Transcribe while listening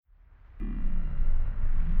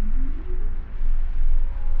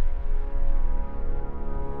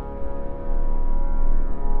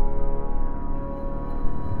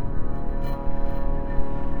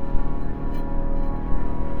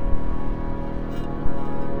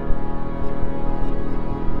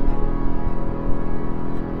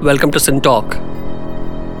Welcome to Sin Talk.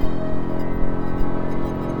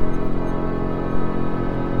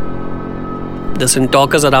 The Sin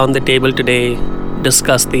Talkers around the table today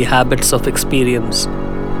discuss the habits of experience.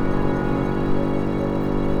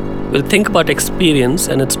 We'll think about experience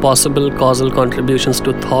and its possible causal contributions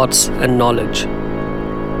to thoughts and knowledge.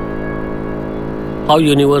 How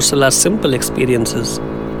universal are simple experiences?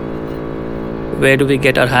 Where do we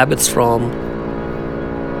get our habits from?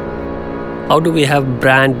 How do we have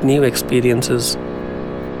brand new experiences?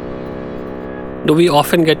 Do we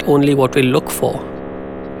often get only what we look for?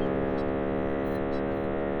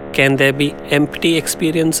 Can there be empty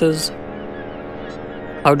experiences?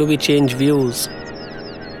 How do we change views?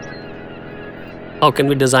 How can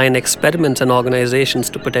we design experiments and organizations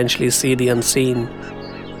to potentially see the unseen?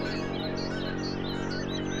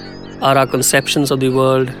 Are our conceptions of the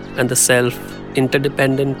world and the self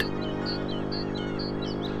interdependent?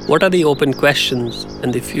 What are the open questions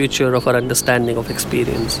and the future of our understanding of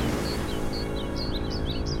experience?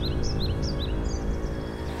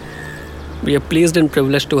 We are pleased and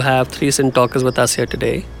privileged to have three Sin Talkers with us here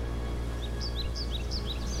today.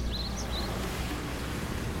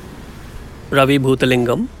 Ravi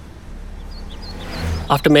Bhootalingam.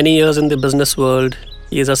 After many years in the business world,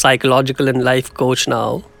 he is a psychological and life coach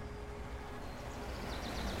now.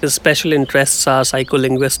 His special interests are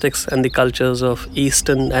psycholinguistics and the cultures of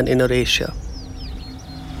Eastern and Inner Asia.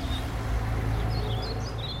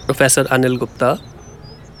 Professor Anil Gupta.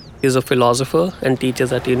 He is a philosopher and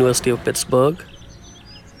teaches at University of Pittsburgh.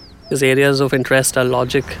 His areas of interest are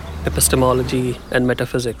logic, epistemology, and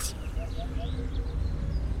metaphysics.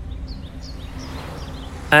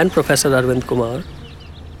 And Professor Arvind Kumar.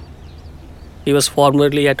 He was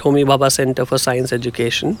formerly at Homi Bhabha Center for Science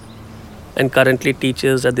Education and currently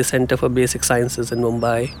teaches at the Center for Basic Sciences in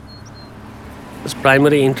Mumbai. His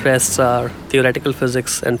primary interests are theoretical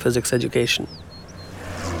physics and physics education.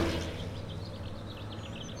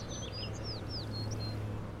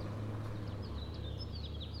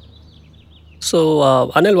 So,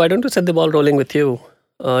 Anil, why don't we set the ball rolling with you?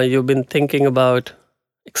 You've been thinking about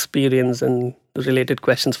experience and related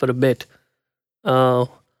questions for a bit.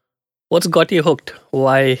 What's got you hooked?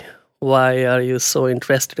 Why are you so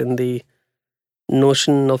interested in the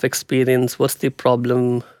notion of experience? What's the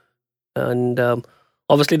problem? And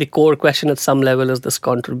obviously, the core question at some level is this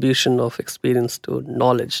contribution of experience to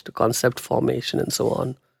knowledge, to concept formation, and so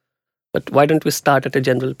on. But why don't we start at a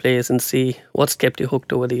general place and see what's kept you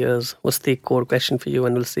hooked over the years? What's the core question for you?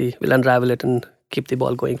 And we'll unravel it and keep the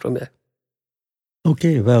ball going from there.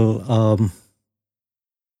 Okay, well,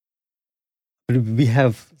 we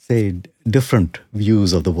have, say, different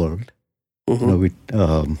views of the world.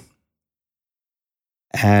 Mm-hmm.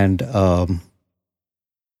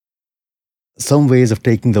 Some ways of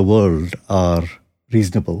taking the world are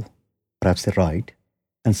reasonable, perhaps they're right,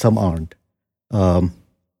 and some aren't.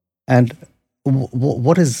 And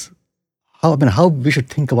how we should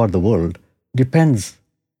think about the world depends,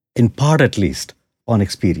 in part at least, on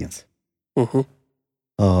experience. Mm-hmm.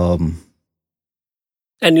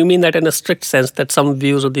 And you mean that in a strict sense, that some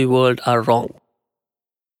views of the world are wrong?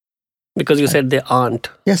 Because you said they aren't.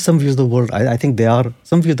 Yes, some views of the world, I think they are.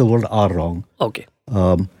 Some views of the world are wrong. Okay.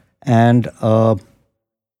 And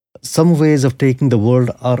some ways of taking the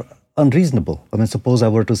world are unreasonable. I mean, suppose I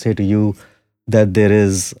were to say to you that there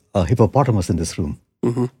is a hippopotamus in this room.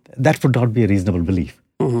 Mm-hmm. That would not be a reasonable belief.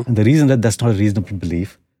 Mm-hmm. And the reason that that's not a reasonable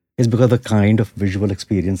belief is because of the kind of visual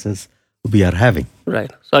experiences we are having.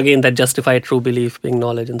 Right. So again, that justified true belief being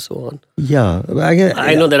knowledge and so on. Yeah.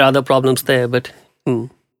 I know there are other problems there, but...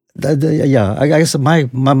 I guess my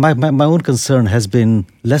own concern has been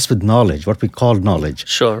less with knowledge, what we call knowledge.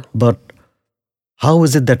 Sure. But how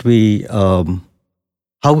is it that we... how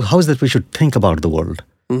is it we should think about the world?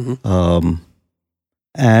 Mm-hmm.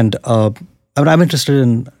 I'm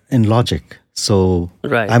interested in logic. So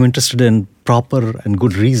right. I'm interested in proper and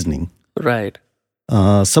good reasoning. Right.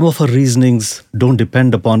 Some of our reasonings don't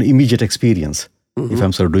depend upon immediate experience. Mm-hmm. If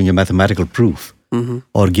I'm sort of doing a mathematical proof mm-hmm.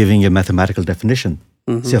 or giving a mathematical definition,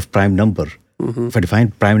 mm-hmm. say of prime number. Mm-hmm. If I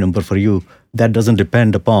define prime number for you, that doesn't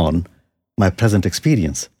depend upon my present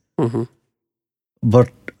experience. Mm-hmm. But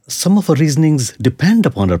some of our reasonings depend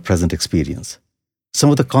upon our present experience. Some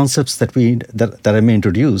of the concepts that I may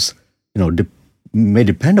introduce, may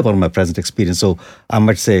depend upon my present experience. So I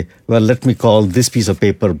might say, well, let me call this piece of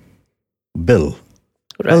paper Bill.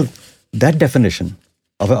 Right. Well, that definition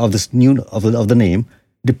of the name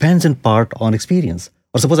depends in part on experience.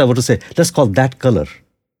 Or suppose I were to say, let's call that color,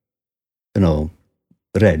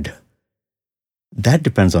 red. That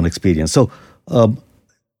depends on experience. So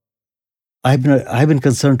I've been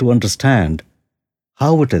concerned to understand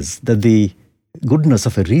how it is that the goodness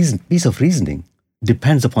of a piece of reasoning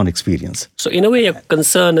depends upon experience. So in a way, your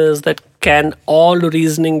concern is that can all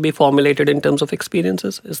reasoning be formulated in terms of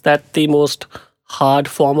experiences? Is that the most hard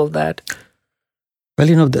form of that?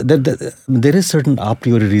 Well, there is certain a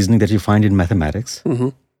priori reasoning that you find in mathematics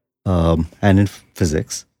and in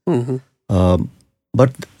physics.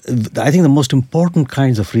 But I think the most important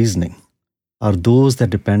kinds of reasoning are those that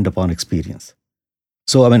depend upon experience.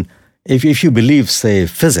 So, I mean, if you believe, say,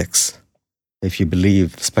 physics, if you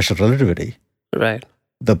believe special relativity, right,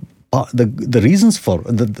 the reasons for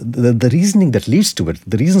the reasoning that leads to it,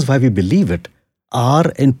 the reasons why we believe it, are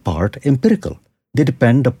in part empirical. They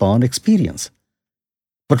depend upon experience.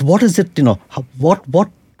 But what is it?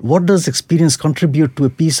 What does experience contribute to a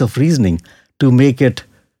piece of reasoning to make it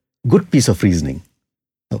good piece of reasoning?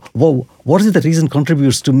 What is it that reason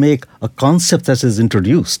contributes to make a concept that is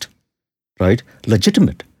introduced, right,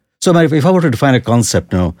 legitimate? So if I were to define a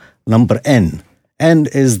concept, number n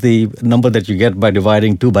is the number that you get by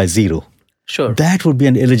dividing 2 by 0. Sure. That would be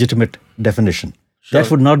an illegitimate definition. Sure.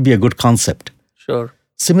 That would not be a good concept. Sure.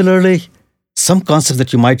 Similarly, some concepts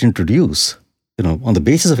that you might introduce, on the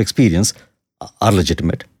basis of experience are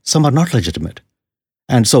legitimate. Some are not legitimate.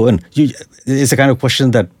 And so it's a kind of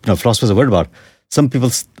question that philosophers have worried about. Some people,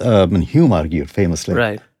 Hume argued famously,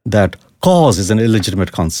 right, that cause is an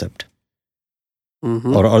illegitimate concept.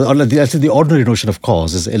 Or the ordinary notion of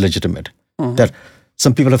cause is illegitimate. That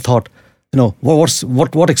some people have thought,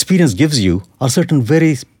 what experience gives you are certain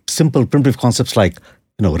very simple, primitive concepts like,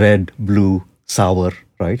 red, blue, sour,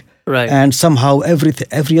 right? Right. And somehow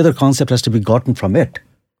every other concept has to be gotten from it.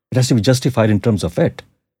 It has to be justified in terms of it,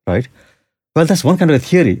 right? Well, that's one kind of a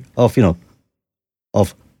theory of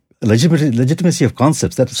legitimacy of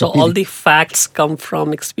concepts. So all the facts come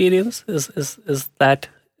from experience. Is that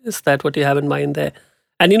what you have in mind there?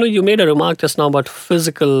 And you made a remark just now about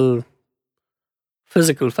physical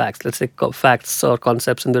facts. Let's say facts or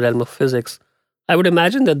concepts in the realm of physics. I would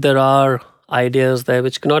imagine that there are ideas there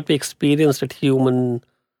which cannot be experienced at human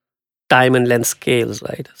time and length scales,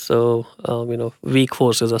 right? So weak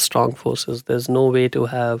forces or strong forces. There's no way to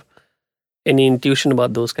have any intuition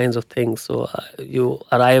about those kinds of things. So you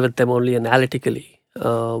arrive at them only analytically.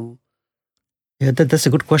 Yeah, that's a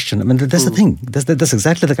good question. I mean, that's the thing. That's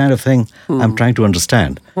exactly the kind of thing I'm trying to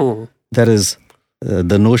understand. That is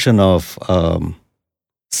the notion of,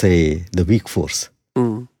 say, the weak force.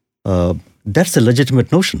 That's a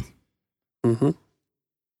legitimate notion.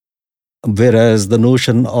 Whereas the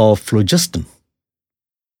notion of phlogiston,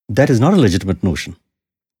 that is not a legitimate notion.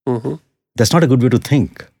 That's not a good way to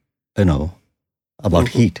think, about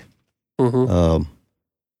heat or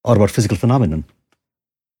about physical phenomenon.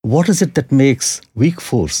 What is it that makes weak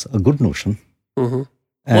force a good notion?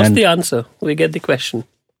 What's the answer? We get the question.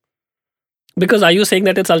 Because are you saying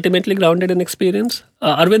that it's ultimately grounded in experience?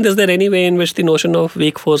 Arvind, is there any way in which the notion of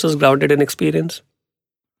weak force is grounded in experience?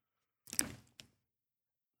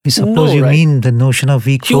 I suppose you mean the notion of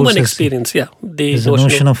weak human force. Human experience, yeah. The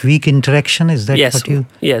notion of weak interaction, is that what you...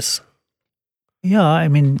 Yes. Yeah, I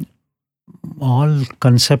mean, all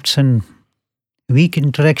concepts and weak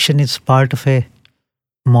interaction is part of a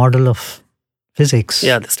model of physics.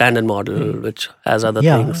 Yeah, the standard model, which has other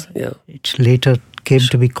things. Yeah, it later came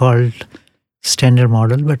to be called standard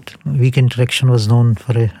model, but weak interaction was known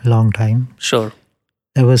for a long time. Sure.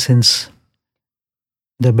 Ever since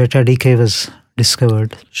the beta decay was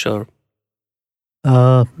discovered. Sure.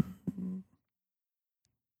 Yeah,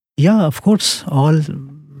 of course, all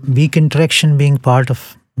weak interaction being part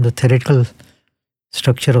of the theoretical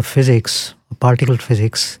structure of physics, particle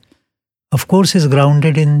physics, of course, is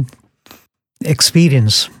grounded in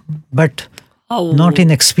experience, but not in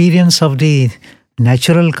experience of the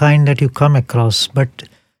natural kind that you come across, but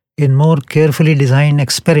in more carefully designed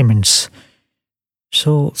experiments.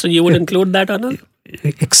 So you would include that, Anil?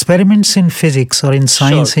 Experiments in physics or in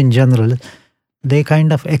science in general, they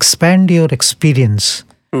kind of expand your experience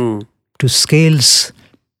to scales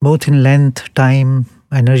both in length, time,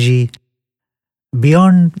 energy,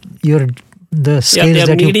 beyond the scales they are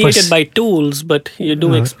that mediated by tools, but you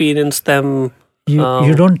do experience them.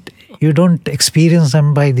 You don't experience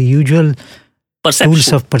them by the usual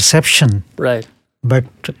tools of perception, right? But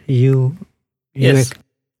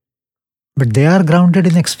but they are grounded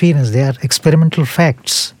in experience. They are experimental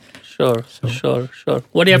facts. Sure.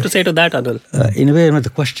 What do you have to say to that, Anil? In a way, the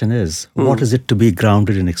question is, what is it to be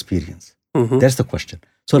grounded in experience? That's the question.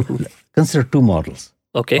 So consider two models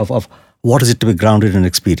of what is it to be grounded in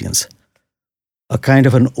experience. A kind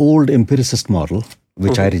of an old empiricist model,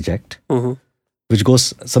 which I reject, which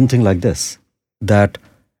goes something like this, that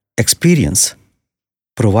experience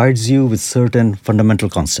provides you with certain fundamental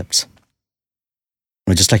concepts.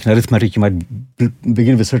 Just like in arithmetic, you might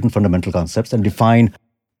begin with certain fundamental concepts and define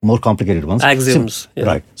more complicated ones. Axioms.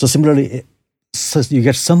 Right. So similarly, you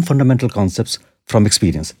get some fundamental concepts from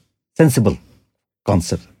experience. Sensible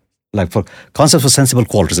concepts, like for concepts for sensible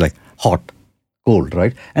qualities, like hot, cold,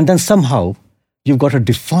 right? And then somehow you've got to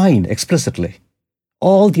define explicitly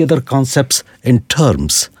all the other concepts in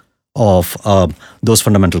terms of those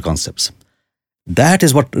fundamental concepts. That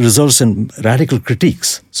is what results in radical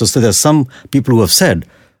critiques. So there are some people who have said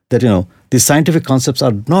that, these scientific concepts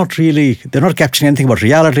are not really, they're not capturing anything about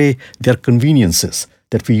reality. They're conveniences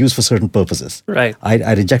that we use for certain purposes. Right.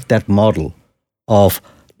 I reject that model of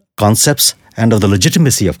concepts and of the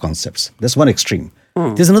legitimacy of concepts. That's one extreme.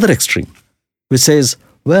 There's another extreme, which says,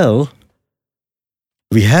 well,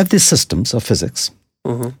 we have these systems of physics.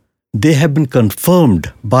 They have been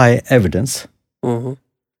confirmed by evidence.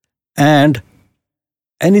 And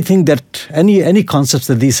anything that, any concepts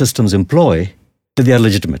that these systems employ, that they are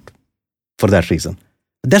legitimate for that reason.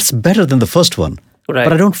 That's better than the first one. Right.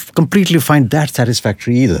 But I don't completely find that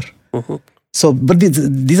satisfactory either. So, but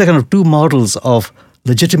these are kind of two models of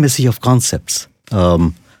legitimacy of concepts.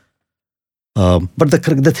 But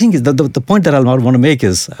the thing is, the point that I want to make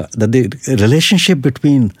is that the relationship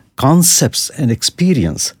between concepts and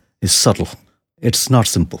experience is subtle. It's not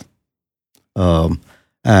simple. I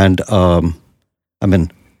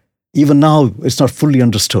mean, even now, it's not fully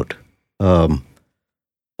understood.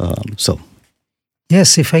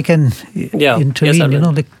 Yes, if I can intervene,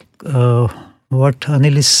 what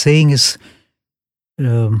Anil is saying is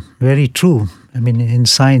very true. I mean, in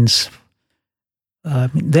science,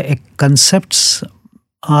 the concepts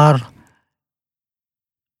are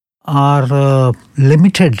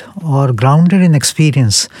limited or grounded in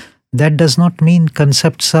experience. That does not mean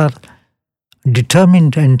concepts are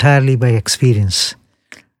determined entirely by experience.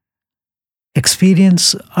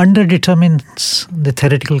 Experience underdetermines the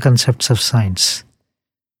theoretical concepts of science,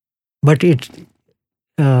 but it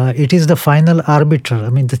is the final arbiter. I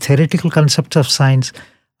mean, the theoretical concepts of science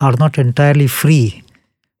are not entirely free.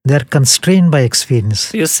 They are constrained by experience.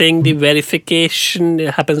 So you're saying the verification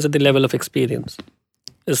happens at the level of experience.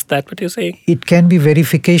 Is that what you're saying? It can be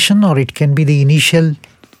verification, or it can be the initial,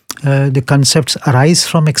 the concepts arise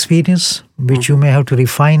from experience, which you may have to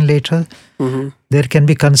refine later. There can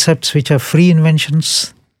be concepts which are free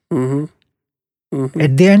inventions.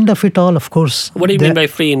 At the end of it all, of course. What do you mean by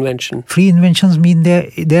free invention? Free inventions mean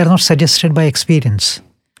they are not suggested by experience.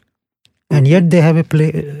 And yet they have a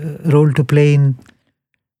role to play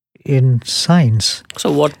in science.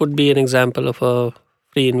 So what would be an example of a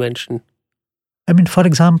free invention? I mean, for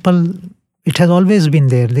example, it has always been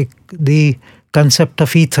there, the concept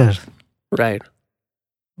of ether. Right.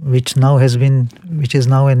 Which is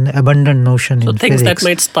now an abundant notion in things physics. That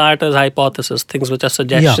might start as hypotheses, things which are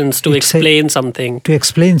suggestions to explain something. To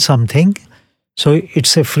explain something. So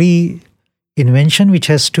it's a free invention which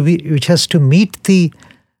has to meet the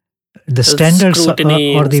standards or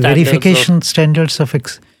the verification standards of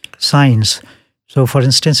science. So, for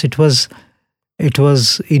instance, it was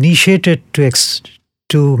initiated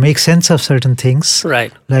to make sense of certain things,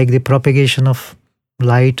 right? Like the propagation of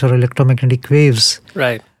light or electromagnetic waves,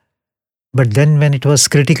 right? But then, when it was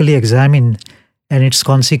critically examined and its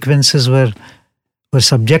consequences were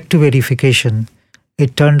subject to verification,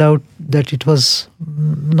 it turned out that it was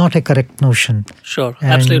not a correct notion. Sure,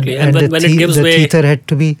 absolutely. And when it gives the way, ether had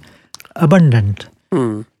to be abundant.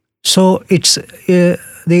 So it's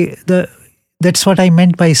that's what I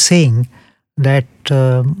meant by saying that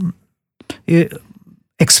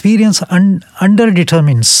experience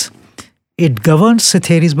underdetermines. It governs the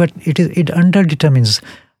theories, but it underdetermines.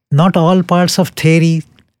 Not all parts of theory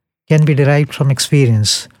can be derived from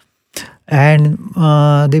experience. And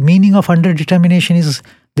the meaning of underdetermination is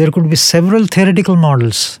there could be several theoretical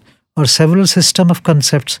models or several system of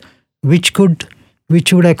concepts which would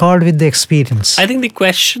accord with the experience. I think the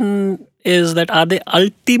question is that are they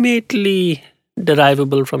ultimately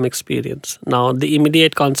derivable from experience? Now, the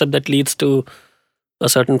immediate concept that leads to a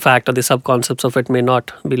certain fact or the sub-concepts of it may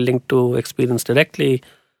not be linked to experience directly,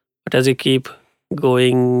 but as you keep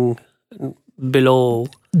going below...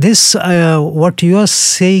 This, what you are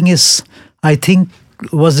saying is, I think,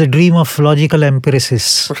 was the dream of logical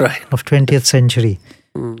empiricists of 20th century,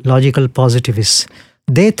 logical positivists.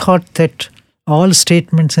 They thought that all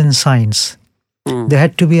statements in science, they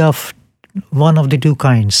had to be of one of the two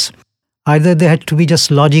kinds. Either they had to be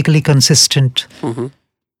just logically consistent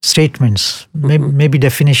statements, maybe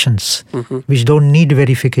definitions, which don't need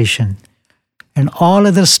verification. And all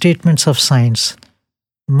other statements of science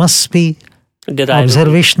must be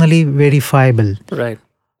observationally verifiable. Right.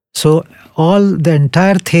 So the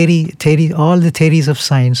entire all the theories of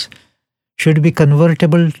science should be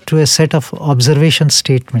convertible to a set of observation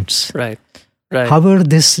statements. Right. Right. However,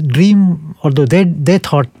 this dream, although they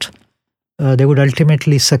thought they would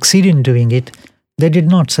ultimately succeed in doing it, they did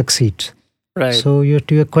not succeed. Right. So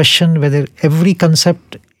to your question whether every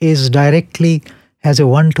concept is directly has a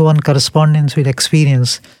one-to-one correspondence with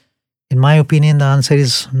experience, in my opinion, the answer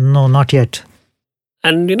is no, not yet.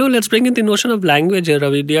 And let's bring in the notion of language here,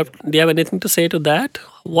 Ravi. Do you have anything to say to that?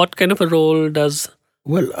 What kind of a role does?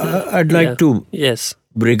 Well, I'd like to Yes,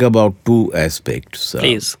 bring about two aspects.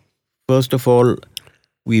 please. First of all,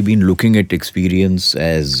 we've been looking at experience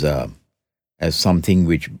as something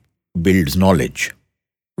which builds knowledge.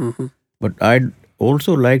 Hmm. But I'd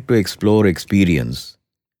also like to explore experience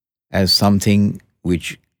as something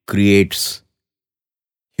which creates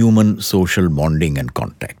human social bonding and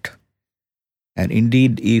contact. And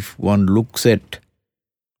indeed, if one looks at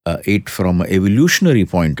it from an evolutionary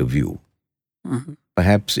point of view, Hmm.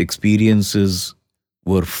 perhaps experiences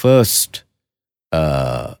were first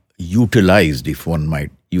utilized, if one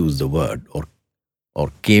might use the word,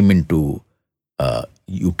 or came into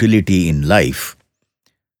utility in life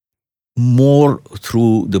more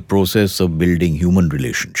through the process of building human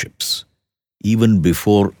relationships, even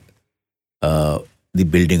before the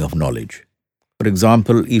building of knowledge. For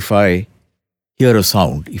example, if I hear a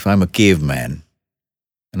sound, if I'm a caveman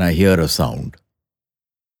and I hear a sound,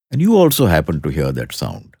 and you also happen to hear that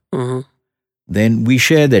sound, Hmm. then we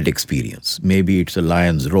share that experience. Maybe it's a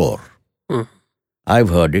lion's roar. Mhm. I've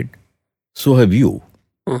heard it, so have you.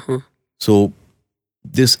 Hmm. So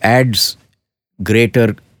this adds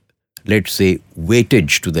greater, let's say,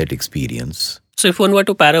 weightage to that experience. So, if one were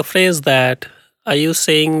to paraphrase that, are you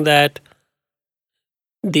saying that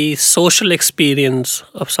the social experience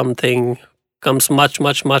of something comes much,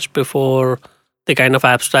 much, much before the kind of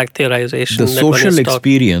abstract theorization? The that one social is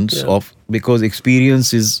experience Yeah. because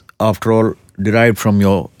experience is, after all, derived from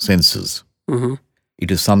your senses. Hmm. It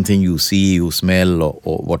is something you see, you smell,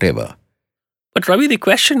 or whatever. But Ravi, the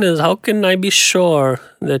question is, how can I be sure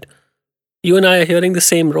that you and I are hearing the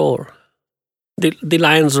same roar, the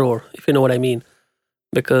lion's roar, if you know what I mean?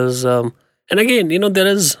 Because, and again,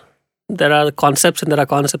 there are concepts and there are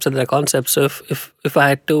concepts and there are concepts. So if I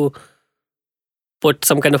had to put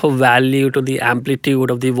some kind of a value to the amplitude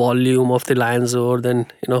of the volume of the lion's roar, then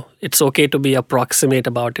it's okay to be approximate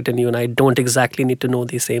about it, and you and I don't exactly need to know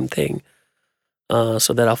the same thing.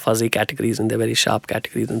 So there are fuzzy categories and there are very sharp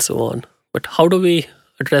categories and so on. But how do we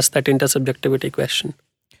address that intersubjectivity question?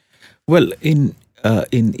 Well, in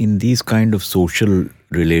these kind of social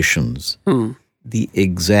relations, Hmm. the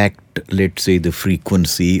exact, let's say, the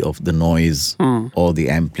frequency of the noise or the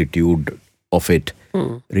amplitude of it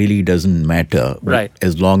really doesn't matter. But Right.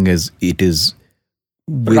 as long as it is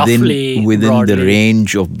Roughly, within the broadly.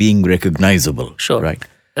 range of being recognizable. Sure. Right.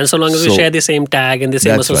 And so long as we So- share the same tag and the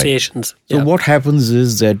same That's right. associations. So Yeah. what happens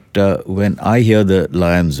is that when I hear the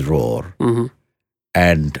lion's roar Mhm.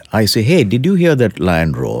 and I say, hey, did you hear that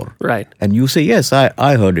lion roar? Right. And you say, yes,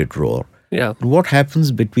 I heard it roar. Yeah. What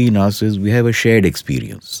happens between us is we have a shared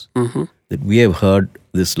experience Mhm. that we have heard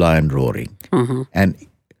this lion roaring, Mhm. and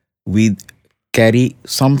we carry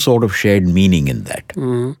some sort of shared meaning in that.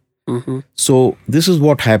 Mhm. Mhm. So this is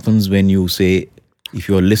what happens when you say, if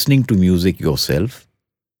you're listening to music yourself,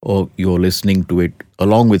 or you're listening to it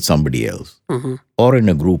along with somebody else, Mhm. or in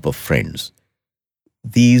a group of friends,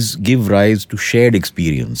 these give rise to shared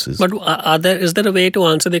experiences. But is there a way to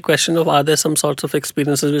answer the question of, are there some sorts of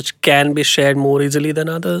experiences which can be shared more easily than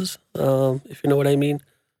others? If you know what I mean.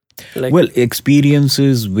 Like, Well,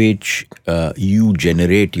 experiences which you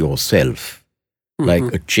generate yourself, like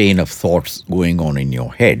a chain of thoughts going on in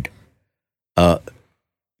your head,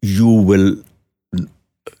 you will.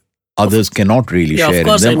 Others cannot really yeah, share of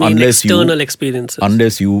course. in them I mean unless external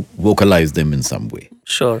experiences. you vocalize them in some way.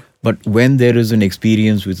 Sure. But when there is an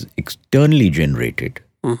experience which is externally generated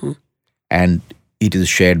Mhm. and it is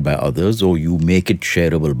shared by others, or you make it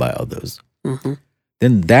shareable by others, Mhm.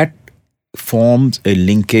 then that forms a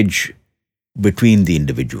linkage between the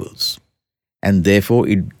individuals, and therefore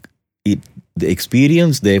the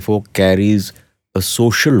experience therefore carries a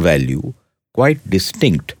social value quite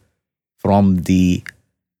distinct from the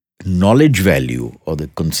knowledge value or the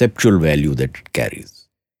conceptual value that it carries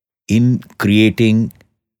in creating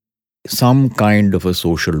some kind of a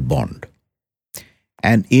social bond.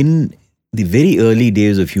 And in the very early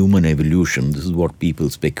days of human evolution, this is what people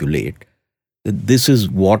speculate, that this is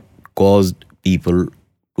what caused people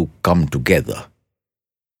to come together.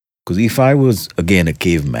 Because if I was, again, a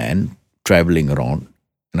caveman traveling around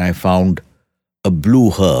and I found a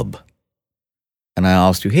blue herb, and I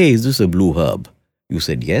asked you, hey, is this a blue herb? You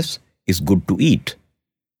said, yes, it's good to eat.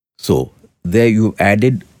 So there you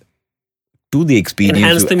added to the experience,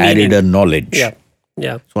 Enhance you the added meaning. a knowledge.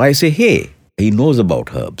 Yeah. So I say, hey, he knows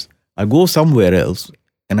about herbs. I go somewhere else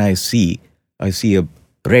and I see a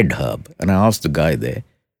red herb. And I ask the guy there,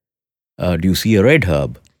 do you see a red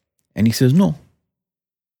herb? And he says, no.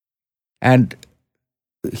 And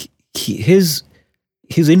his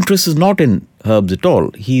interest is not in herbs at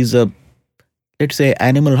all. He's a, let's say,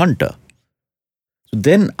 animal hunter. So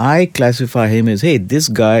then I classify him as, hey, this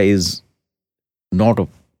guy is not of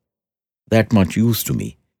that much use to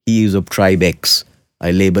me. He is of tribe X.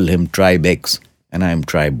 I label him tribe X and I am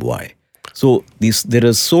tribe Y. So there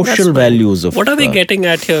are social values of... What are we getting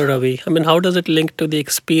at here, Ravi? I mean, how does it link to the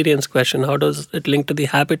experience question? How does it link to the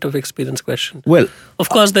habit of experience question? Well, of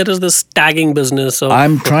course, there is this tagging business.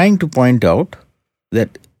 I'm trying to point out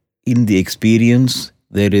that in the experience,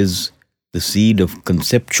 there is the seed of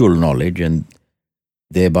conceptual knowledge and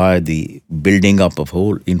thereby the building up of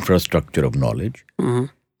whole infrastructure of knowledge. Mm-hmm.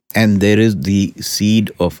 And there is the seed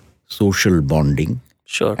of social bonding.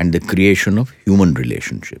 Sure. And the creation of human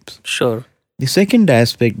relationships. Sure. The second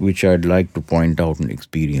aspect which I'd like to point out in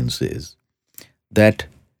experience is that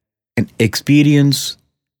an experience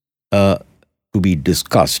to be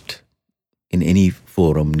discussed in any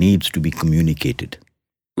forum needs to be communicated.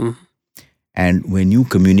 Mm. And when you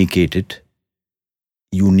communicate it,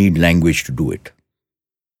 you need language to do it.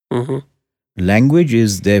 Mm-hmm. Language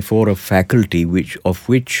is therefore a faculty of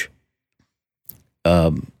which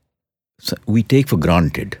we take for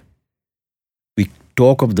granted. We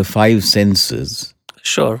talk of the five senses.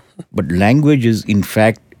 Sure. But language is in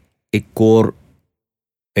fact a core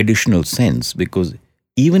additional sense, because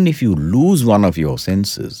even if you lose one of your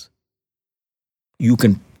senses, you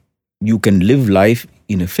can live life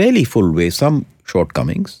in a fairly full way, some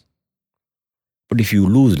shortcomings. But if you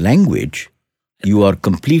lose language, you are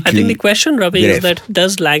completely... I think the question, Ravi, is bereft. that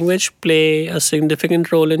does language play a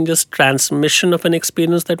significant role in just transmission of an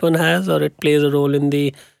experience that one has, or it plays a role in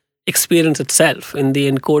the experience itself, in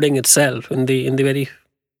the encoding itself, in the very...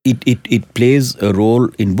 It plays a role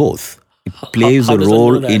in both. It plays how a does it know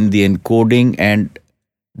role that? in the encoding and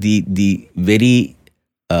the very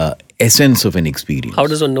essence of an experience. How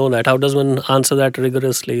does one know that? How does one answer that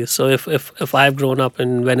rigorously? So if I've grown up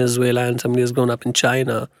in Venezuela and somebody has grown up in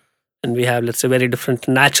China, and we have, let's say, very different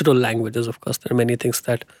natural languages, of course, there are many things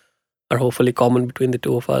that are hopefully common between the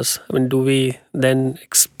two of us. I mean, do we then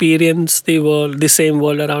experience the same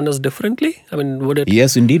world around us differently? I mean, would it...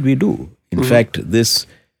 Yes, indeed we do. In fact, this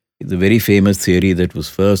is a very famous theory that was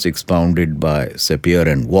first expounded by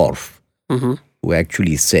Sapir and Whorf, Mm-hmm. who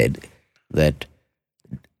actually said that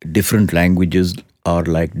different languages are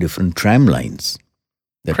like different tram lines.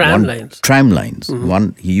 That Tram lines? Tram lines.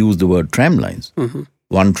 One, he used the word tram lines. Mm-hmm.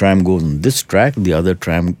 One tram goes on this track, the other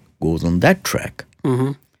tram goes on that track.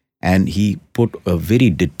 Mm-hmm. And he put a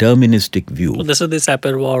very deterministic view. So this is the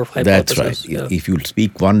Sapir-Whorf That's hypothesis. right. Yeah. If you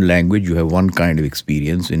speak one language, you have one kind of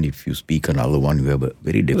experience, and if you speak another one, you have a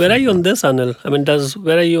very different. Where are you one. on this, Anil? I mean,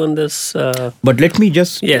 where are you on this? But let me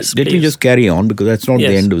just Yes, carry on, because that's not the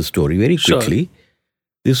Yes. end of the story. Very Sure. quickly,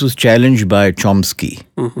 this was challenged by Chomsky,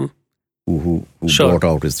 Mm-hmm. who Sure. brought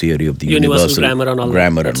out his theory of the Universal grammar and all that.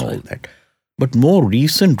 grammar That's and all fine. that. But more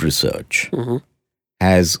recent research Mm-hmm.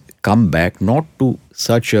 has come back not to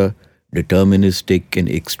such a deterministic and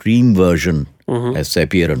extreme version Mm-hmm. as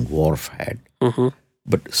Sapir and Whorf had, Mm-hmm.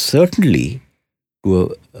 but certainly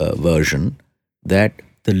to a version that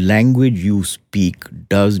the language you speak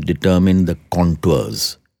does determine the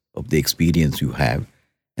contours of the experience you have.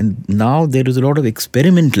 And now there is a lot of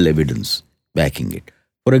experimental evidence backing it.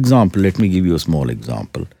 For example, let me give you a small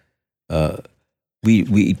example.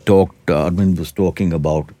 We talked, Arvind was talking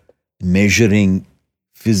about measuring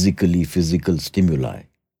physical stimuli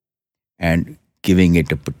and giving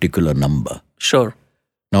it a particular number. Sure.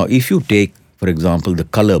 Now, if you take, for example, the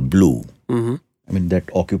color blue, Mm-hmm. I mean, that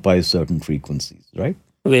occupies certain frequencies, right?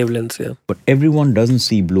 Wavelengths, yeah. But everyone doesn't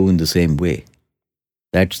see blue in the same way.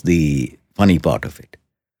 That's the funny part of it.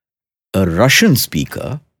 A Russian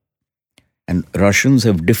speaker, and Russians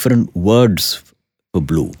have different words for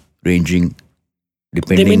blue, ranging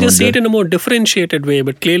depending They may on just see it in a more differentiated way,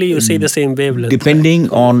 but clearly you see the same wavelength. depending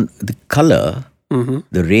on the color, Mm-hmm.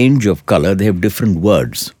 the range of color, they have different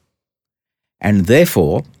words. And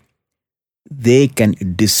therefore, they can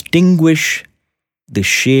distinguish the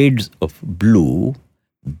shades of blue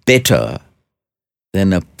better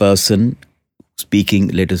than a person speaking,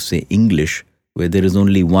 let us say, English, where there is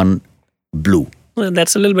only one blue. Well,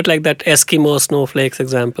 that's a little bit like that Eskimo snowflakes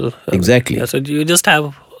example. Exactly. Yeah, so you just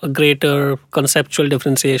have a greater conceptual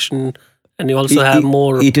differentiation and you also have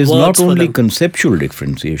more It is words not for only them. conceptual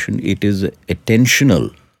differentiation, it is attentional.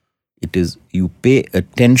 It is you pay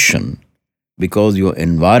attention because your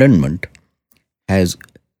environment has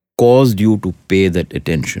caused you to pay that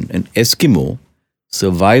attention. An Eskimo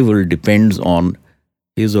survival depends on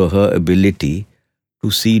his or her ability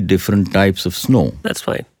to see different types of snow That's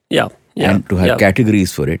fine. Yeah. Yeah. and to have yeah.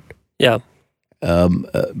 categories for it. yeah.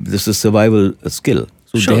 This is survival skill.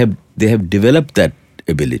 So Sure. they have developed that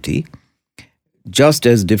ability, just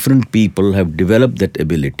as different people have developed that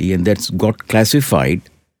ability, and that's got classified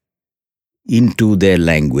into their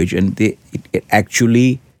language, and it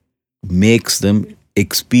actually makes them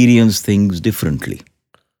experience things differently.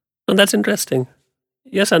 No, that's interesting.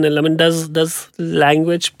 Yes, Anil. I mean, does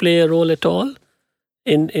language play a role at all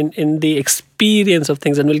in the experience of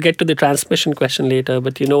things? And we'll get to the transmission question later,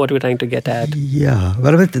 but you know what we're trying to get at. Yeah.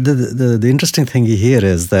 Well, the interesting thing here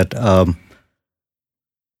is that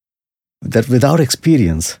that without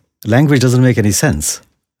experience, language doesn't make any sense.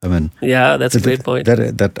 I mean, Yeah, that's a great point.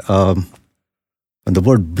 When the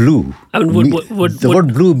word blue, I mean, would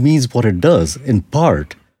word blue means what it does in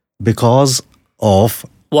part because of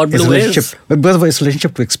what its blue relationship, is? because of its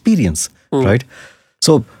relationship to experience, right?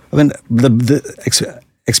 So, I mean, the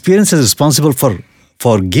experience is responsible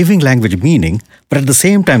for giving language meaning, but at the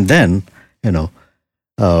same time, then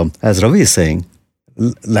as Ravi is saying,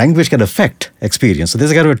 language can affect experience. So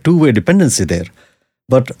there's a kind of a two-way dependency there.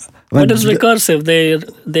 But when What is recursive?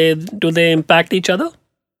 Do they impact each other?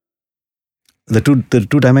 the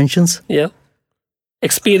two dimensions? Yeah.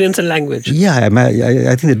 Experience and language. Yeah,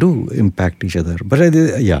 I think they do impact each other. But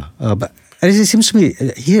but it seems to me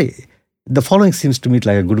here the following seems to me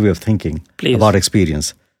like a good way of thinking Please. about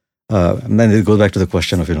experience. And then it goes back to the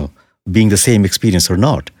question of being the same experience or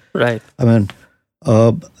not. Right. I mean,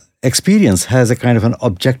 experience has a kind of an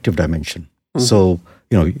objective dimension. So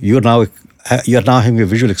you're now having a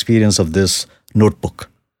visual experience of this notebook.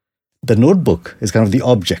 The notebook is kind of the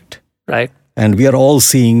object. Right. And we are all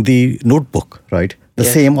seeing the notebook, right? The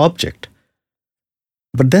Yes. same object.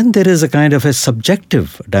 But then there is a kind of a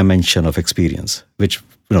subjective dimension of experience, which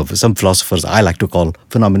some philosophers I like to call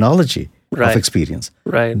phenomenology Right. of experience.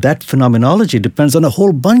 Right. That phenomenology depends on a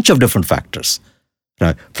whole bunch of different factors.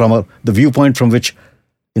 Right? From the viewpoint from which,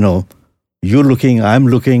 you're looking, I'm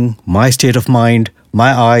looking, my state of mind,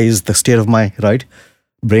 my eyes, the state of my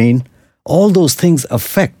brain, all those things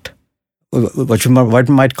affect what you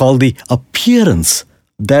might call the appearance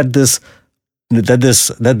that this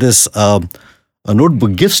a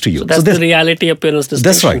notebook gives to you. So that's the reality appearance distinction.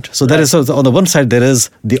 That's right. So there is on the one side there is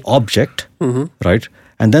the object, right,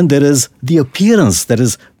 and then there is the appearance that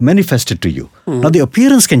is manifested to you. Now the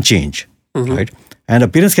appearance can change, right, and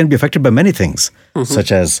appearance can be affected by many things,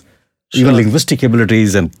 such as even linguistic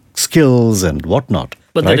abilities and skills and whatnot.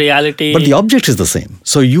 But right? the reality... But the object is the same.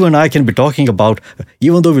 So you and I can be talking about,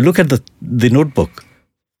 even though we look at the notebook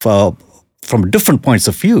from different points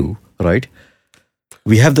of view, right?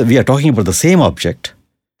 We are talking about the same object,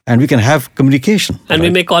 and we can have communication. And right? we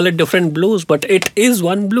may call it different blues, but it is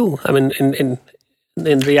one blue. I mean,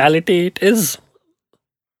 in reality, it is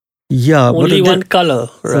only one color.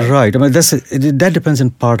 Right. I mean, that depends in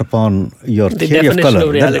part upon your The theory of definition color.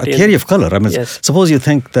 of reality. Theory of color. I mean, Yes. suppose you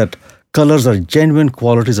think that colors are genuine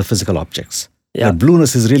qualities of physical objects. Yeah. That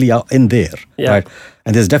blueness is really out in there, Yeah. right?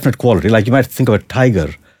 And there's definite quality. Like you might think of a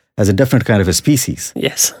tiger as a definite kind of a species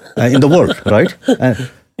Yes. in the world, right?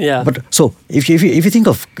 Yeah. But so if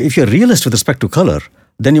you're a realist with respect to color,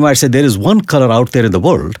 then you might say there is one color out there in the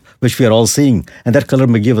world which we are all seeing, and that color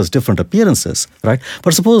may give us different appearances, right?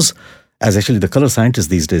 But suppose, as actually the color scientists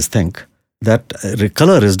these days think, that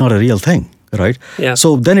color is not a real thing, right? Yeah.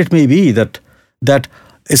 So then it may be that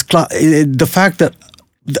is the fact that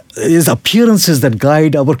it is appearances that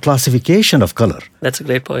guide our classification of color. That's a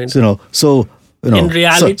great point. In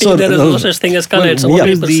reality, there is no such thing as color. It's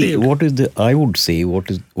only perceived. I would say what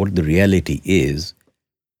the reality is,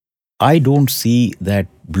 I don't see that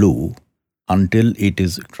blue until it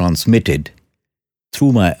is transmitted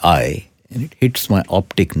through my eye and it hits my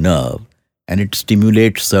optic nerve and it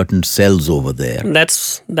stimulates certain cells over there.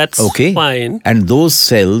 That's Okay. fine. And those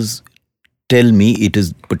cells tell me it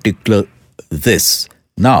is particular this.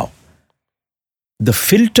 Now, the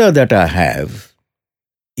filter that I have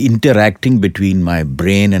interacting between my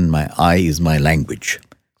brain and my eye is my language.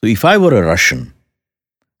 So if I were a Russian,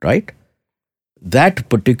 right, that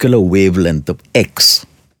particular wavelength of X,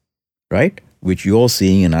 right, which you're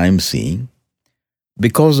seeing and I'm seeing,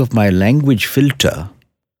 because of my language filter,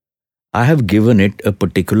 I have given it a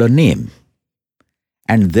particular name.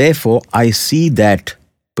 And therefore, I see that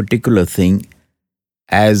particular thing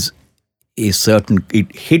as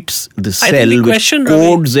it hits the I cell think the which question, Ravi,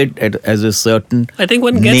 codes it as a certain I think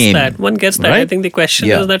one gets name, that. One gets that. I right? think the question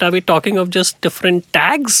Yeah. is that are we talking of just different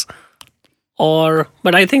tags, or?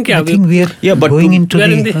 But I think I think we are Yeah, but going to- into we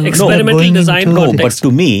are in the experimental going design into No, the- but context.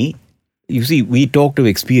 to me, you see, we talked of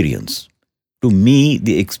experience. To me,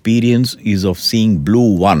 the experience is of seeing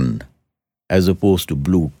blue 1 as opposed to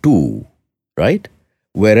blue 2, right?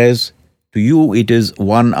 Whereas to you, it is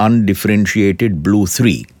one undifferentiated blue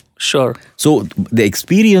 3. Sure, So the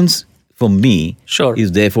experience for me sure.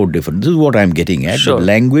 is therefore different. This is what I'm getting at. Sure. The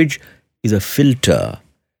language is a filter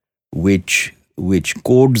which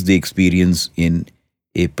codes the experience in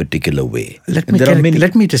a particular way. Let And me there are many.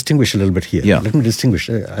 let me distinguish a little bit here. Yeah. Let me distinguish.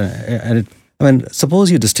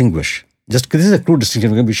 Suppose you distinguish. Just this is a crude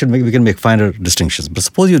distinction. We can make finer distinctions. But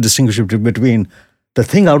suppose you distinguish between the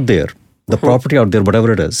thing out there, the property out there,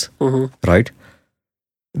 whatever it is, right?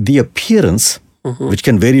 The appearance, which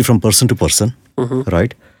can vary from person to person,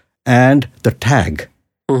 right? And the tag.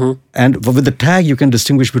 And with the tag, you can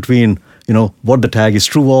distinguish between, what the tag is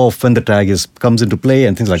true of, when the tag comes into play,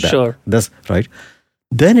 and things like that. Sure. That's right.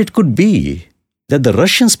 Then it could be that the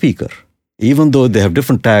Russian speaker, even though they have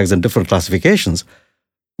different tags and different classifications,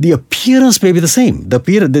 the appearance may be the same.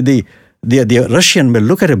 The Russian may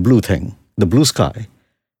look at a blue thing, the blue sky,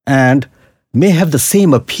 and may have the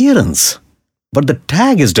same appearance, but the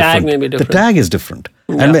tag is different. Tag may be different. The tag is different.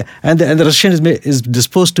 Yeah. And the Russian is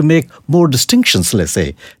disposed to make more distinctions, let's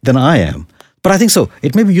say, than I am. But I think so.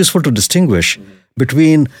 It may be useful to distinguish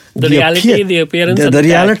between The reality, the appearance, and the the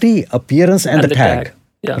tag. reality, appearance, and And the the tag. tag.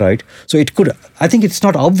 Yeah. Right? So it could, I think it's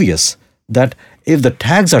not obvious that if the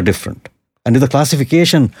tags are different, and if the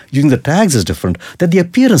classification using the tags is different, that the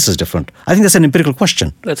appearance is different. I think that's an empirical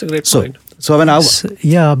question. That's a great So, point. so when I,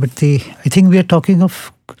 Yeah, but I think we are talking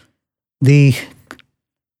of the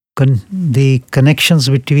connections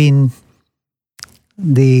between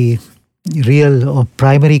the real or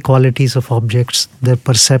primary qualities of objects, their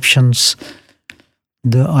perceptions,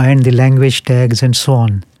 and the language tags and so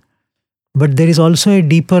on. But there is also a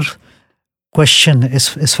deeper question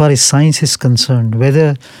as far as science is concerned,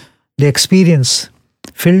 whether the experience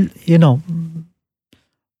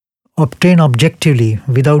obtained objectively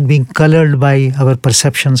without being colored by our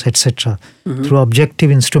perceptions, etc., through objective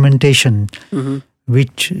instrumentation,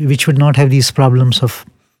 which would not have these problems of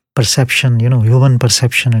perception, human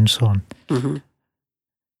perception and so on.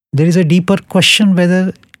 There is a deeper question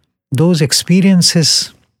whether those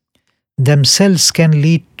experiences themselves can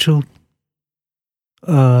lead to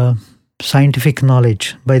scientific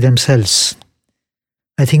knowledge by themselves.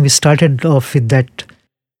 I think we started off with that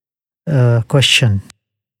question.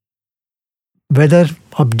 Whether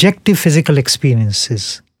objective physical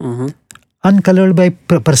experiences, uncolored by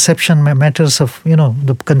perception matters of,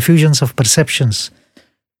 the confusions of perceptions,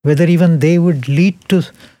 whether even they would lead to,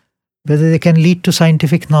 whether they can lead to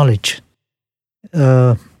scientific knowledge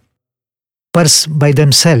by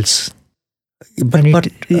themselves. but And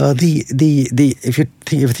if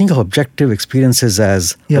you think of objective experiences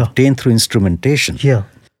as Yeah. obtained through instrumentation, Yeah.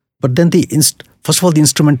 but then first of all, the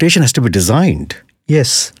instrumentation has to be designed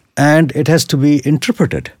Yes. and it has to be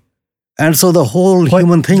interpreted. And so the whole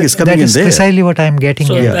human thing is coming that in is there. precisely what I am getting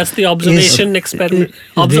So at. that's the observation, experiment,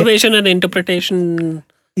 observation and interpretation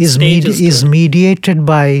stages. Is mediated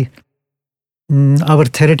by our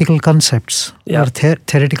theoretical concepts, Yeah. our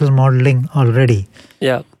theoretical modeling already.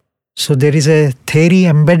 Yeah. So there is a theory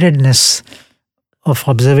embeddedness of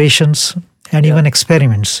observations and even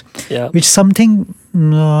experiments, Yeah. which is something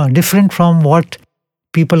different from what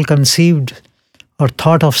people conceived or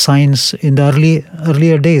thought of science in the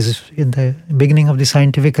earlier days, in the beginning of the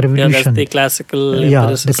scientific Yeah, revolution. that's the classical Yeah,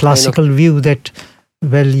 empiricist the kind of- classical view that,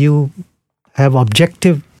 well, you have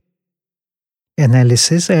objective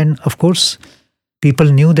analysis, and of course, people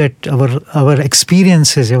knew that our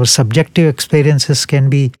experiences, our subjective experiences, can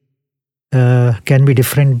be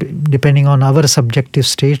different depending on our subjective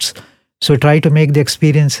states. So try to make the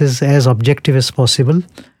experiences as objective as possible,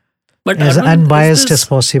 But as Arvind, unbiased is this- as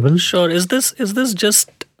possible. Sure. Is this just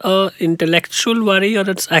a intellectual worry, or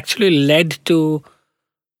it's actually led to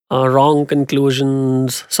wrong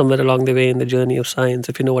conclusions somewhere along the way in the journey of science,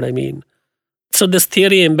 if you know what I mean? So this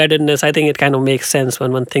theory embeddedness, I think it kind of makes sense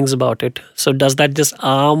when one thinks about it. So does that just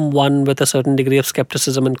arm one with a certain degree of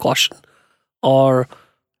skepticism and caution, or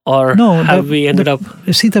No, have we ended up?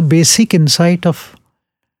 You see, the basic insight of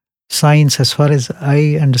science, as far as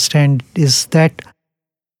I understand, is that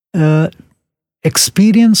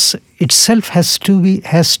experience itself has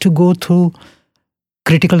to go through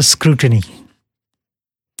critical scrutiny.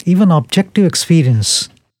 Even objective experience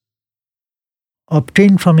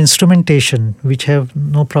obtained from instrumentation, which have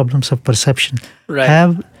no problems of perception,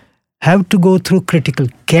 Right. have to go through critical.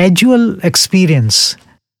 Casual experience,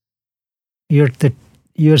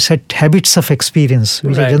 your set habits of experience,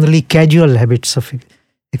 which are Right. generally casual habits of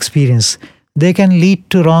experience, they can lead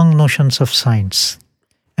to wrong notions of science.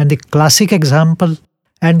 And the classic example,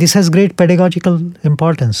 and this has great pedagogical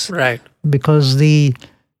importance, Right. because the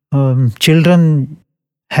children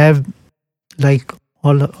have, like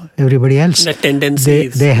everybody else, The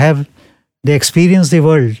tendencies. they experience the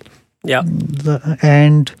world, Yeah.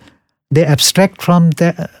 and they abstract from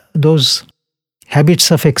those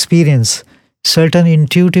habits of experience certain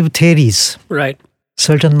intuitive theories, Right.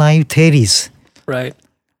 certain naive theories. Right.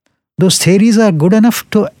 Those theories are good enough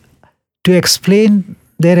to explain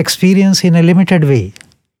their experience in a limited way.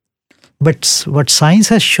 But what science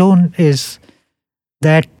has shown is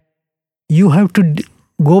that you have to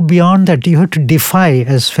go beyond that. You have to defy,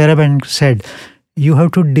 as Feyerabend said, you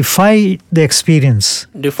have to defy the experience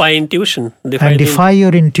Defy intuition. and the- defy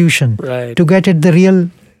your intuition Right. to get at the real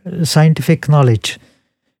scientific knowledge.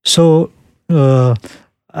 So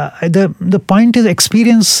the point is,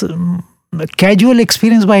 experience, casual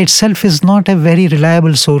experience by itself is not a very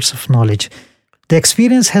reliable source of knowledge. The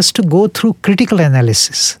experience has to go through critical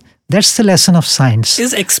analysis. That's the lesson of science.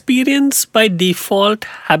 Is experience by default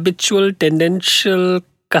habitual, tendential,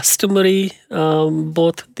 customary,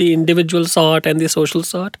 both the individual sort and the social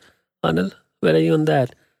sort? Anil, where are you on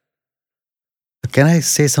that? Can I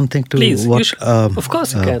say something to Please, you what should. Of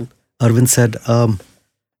course you can. Arvind said?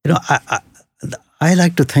 I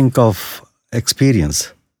like to think of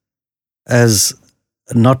experience as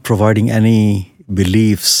not providing any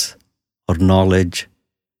beliefs or knowledge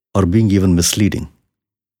or being even misleading.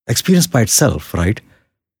 Experience by itself, right,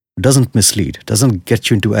 doesn't mislead, doesn't get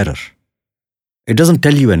you into error. It doesn't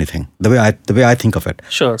tell you anything, the way I think of it.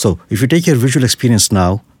 Sure. So if you take your visual experience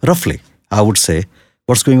now, roughly, I would say,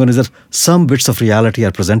 what's going on is that some bits of reality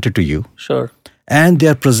are presented to you, Sure. and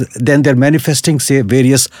then they're manifesting, say,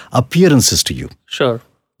 various appearances to you. Sure.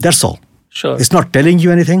 That's all. Sure. It's not telling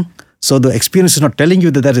you anything. So the experience is not telling you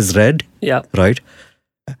that is red, Yeah. right?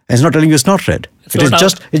 And it's not telling you it's not red. It's It is not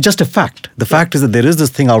it's just a fact. The fact is that there is this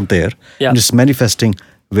thing out there, Yeah. and it's manifesting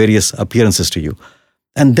various appearances to you.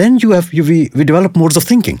 And then we develop modes of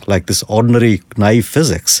thinking, like this ordinary naive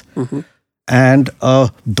physics, and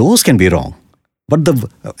those can be wrong. But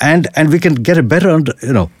we can get a better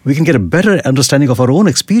understanding of our own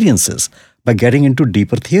experiences by getting into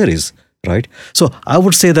deeper theories, right? So I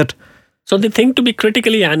would say that So the thing to be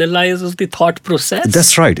critically analyzed is the thought process.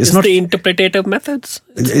 That's right. It's It's not the interpretative methods.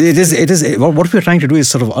 It is. What we're trying to do is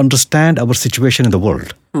sort of understand our situation in the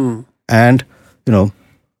world, and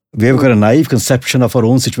we have got a naive conception of our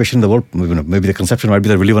own situation in the world. Maybe the conception might be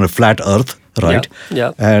that we live on a flat Earth, right?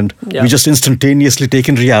 Yeah. And Yeah. we just instantaneously take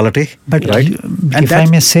in reality, But right? And if I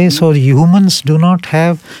may say so, humans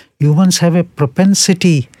have a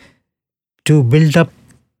propensity to build up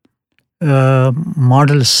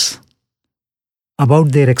models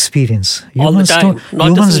about their experience. All the time, not just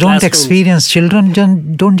Humans in don't classrooms. experience.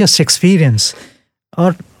 Children don't just experience,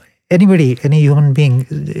 or anybody, any human being.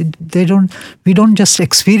 We don't just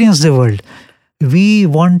experience the world. We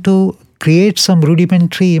want to create some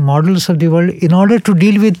rudimentary models of the world in order to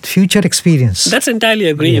deal with future experience. That's entirely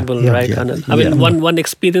agreeable, Yeah, right, yeah, Anil? I mean, one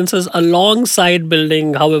experiences alongside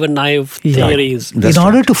building, however naive Yeah. theories. That's in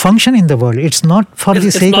order right. to function in the world. It's not for the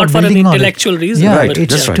It's sake not of for an building knowledge. intellectual reason. Yeah, Right,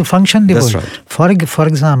 it's that's to right. function the That's world. right. For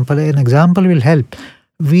example, an example will help.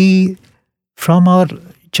 We, from our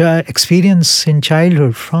experience in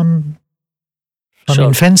childhood, from Sure.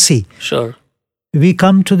 infancy, Sure. we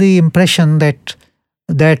come to the impression that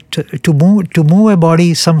to move a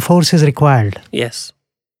body, some force is required. Yes.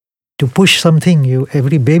 To push something,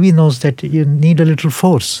 every baby knows that you need a little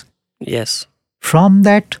force. Yes. From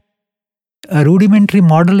that, a rudimentary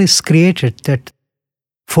model is created that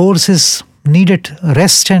force is needed.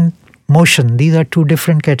 Rest and motion, these are two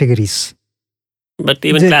different categories. But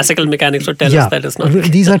even classical mechanics would tell us that is not.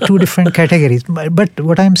 These are two different categories. But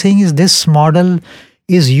what I'm saying is this model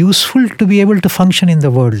is useful to be able to function in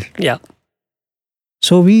the world. Yeah.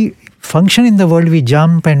 So we function in the world, we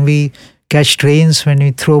jump and we catch trains, when we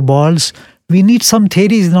throw balls. We need some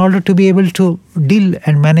theories in order to be able to deal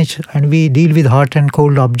and manage. And we deal with hot and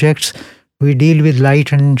cold objects. We deal with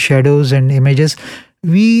light and shadows and images.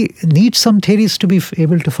 We need some theories to be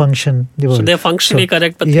able to function the world. So they're functionally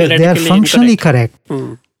correct, but yeah, they are theoretically functionally incorrect.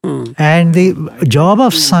 correct. And the job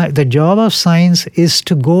of science is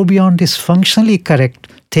to go beyond this functionally correct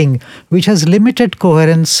thing, which has limited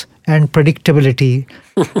coherence and predictability,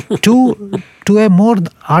 to a more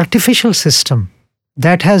artificial system,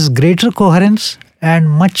 that has greater coherence and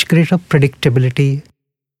much greater predictability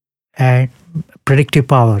and predictive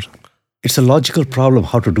power. It's a logical problem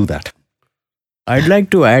how to do that. I'd like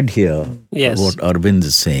to add here Yes. what Arvind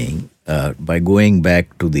is saying by going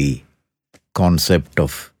back to the concept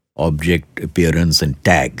of object, appearance, and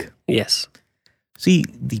tag. Yes. See,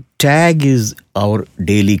 the tag is our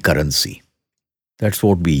daily currency. That's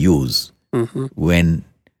what we use Hmm. when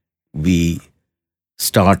we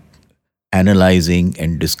start analyzing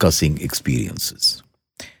and discussing experiences.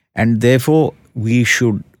 And therefore, we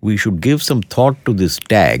should give some thought to this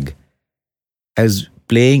tag as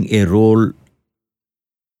playing a role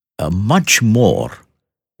much more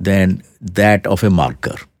than that of a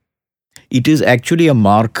marker. It is actually a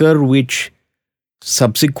marker which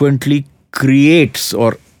subsequently creates,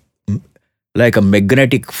 or like a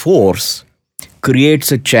magnetic force,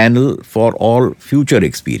 creates a channel for all future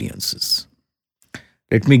experiences.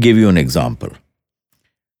 Let me give you an example.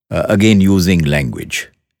 Again, using language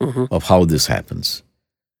Hmm. of how this happens.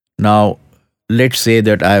 Now, let's say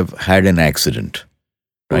that I've had an accident,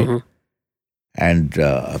 right? Mhm. And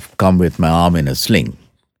I've come with my arm in a sling.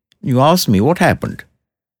 You ask me, what happened?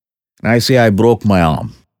 And I say, I broke my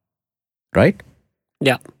arm, right?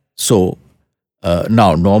 Yeah. So,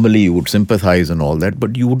 now, normally you would sympathize and all that,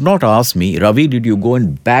 but you would not ask me, Ravi, did you go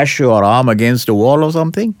and bash your arm against a wall or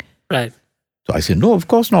something? Right. So I said, no, of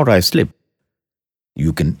course not, I slipped.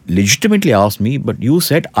 You can legitimately ask me, but you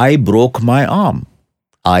said, I broke my arm.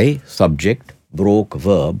 I, subject, broke,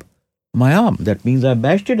 verb, my arm. That means I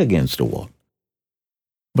bashed it against a wall.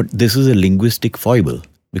 But this is a linguistic foible,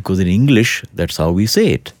 because in English, that's how we say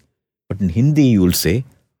it. But in Hindi, you will say,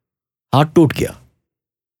 haath toot gaya.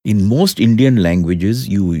 In most Indian languages,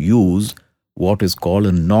 you use what is called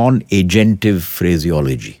a non-agentive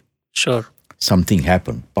phraseology. Sure. Something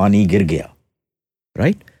happened, pani gir gaya,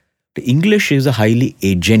 right? The English is a highly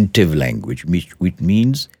agentive language, which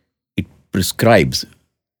means it prescribes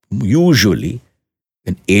usually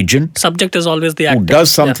an agent Subject is always the who actor.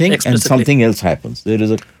 does something and explicitly. something else happens. There is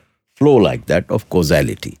a flow like that of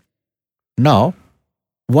causality. Now,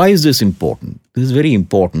 why is this important? This is very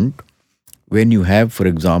important when you have, for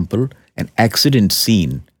example, an accident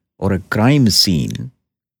scene or a crime scene,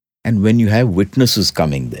 and when you have witnesses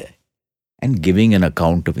coming there and giving an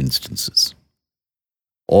account of instances.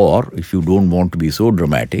 Or, if you don't want to be so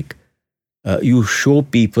dramatic, you show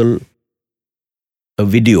people a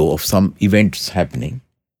video of some events happening.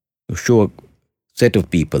 You show a set of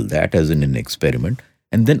people that as in an experiment,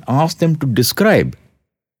 and then ask them to describe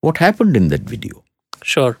what happened in that video.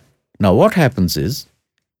 Sure. Now, what happens is,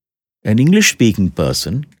 an English-speaking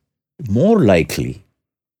person more likely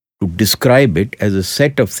to describe it as a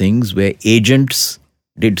set of things where agents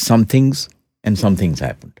did some things and some things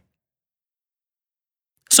happened.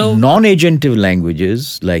 So Non-agentive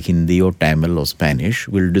languages like Hindi or Tamil or Spanish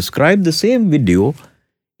will describe the same video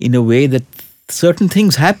in a way that certain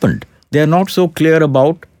things happened. They are not so clear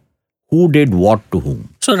about who did what to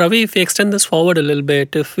whom. So, Ravi, if we extend this forward a little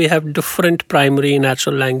bit, if we have different primary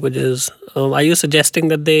natural languages, are you suggesting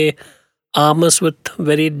that they arm us with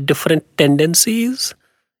very different tendencies?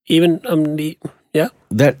 Even, yeah?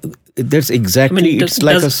 That's exactly, I mean, it's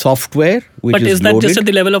like a software which But is that loaded. just at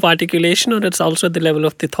the level of articulation, or it's also at the level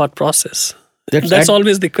of the thought process? That's That's at-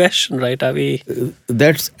 always the question, right? Are we...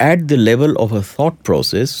 That's at the level of a thought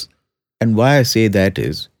process. And why I say that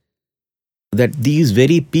is that these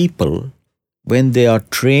very people, when they are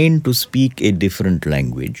trained to speak a different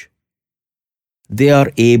language, they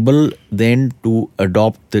are able then to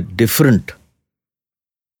adopt the different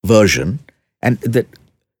version. And that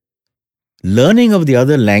learning of the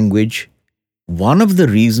other language, one of the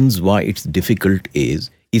reasons why it's difficult is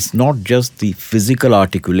it's not just the physical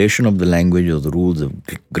articulation of the language or the rules of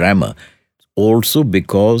grammar, also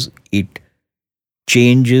because it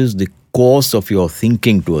changes the course of your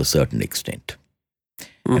thinking to a certain extent.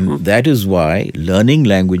 And that is why learning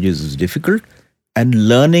languages is difficult, and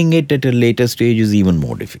learning it at a later stage is even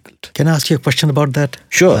more difficult. Can I ask you a question about that?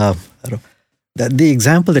 Sure. The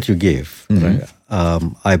example that you gave, right,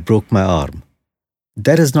 I broke my arm,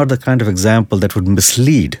 that is not the kind of example that would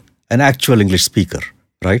mislead an actual English speaker,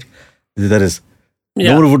 right? That is,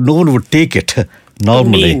 Yeah. no one would take it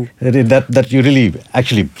normally. mean. That you really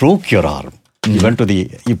actually broke your arm. You went to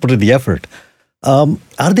you put in the effort.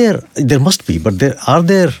 There must be, but are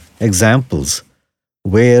there examples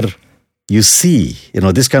where you see,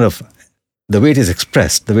 this kind of, the way it is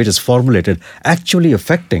expressed, the way it is formulated, actually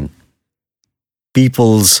affecting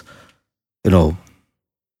people's,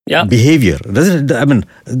 Yeah. behavior?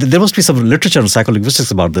 There must be some literature on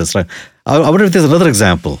psycholinguistics about this, right? I wonder if there's another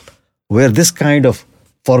example where this kind of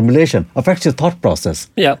formulation, affects your thought process.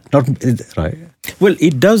 Yeah. Not right. Well,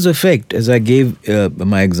 it does affect, as I gave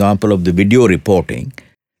my example of the video reporting,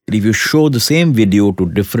 that if you show the same video to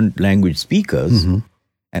different language speakers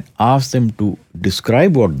and ask them to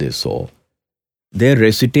describe what they saw, their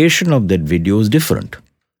recitation of that video is different.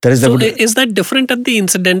 There is So is that different at the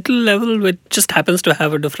incidental level, which just happens to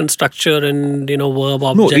have a different structure and, verb,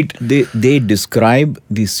 object? No, they describe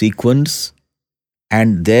the sequence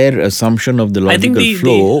and their assumption of the logical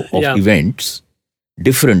flow of events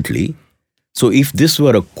differently. So if this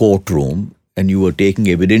were a courtroom and you were taking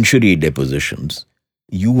evidentiary depositions,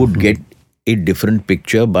 you would get a different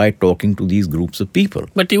picture by talking to these groups of people.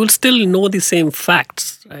 But you will still know the same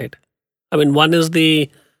facts, right? I mean, one is the...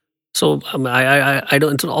 So I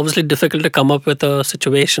don't. It's obviously difficult to come up with a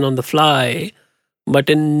situation on the fly, but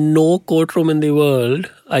in no courtroom in the world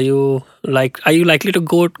are you likely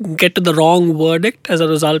to get to the wrong verdict as a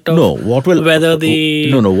result of what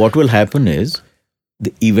will happen is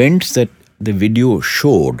the events that the video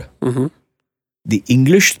showed, the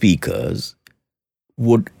English speakers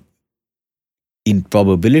would, in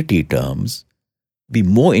probability terms, be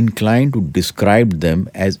more inclined to describe them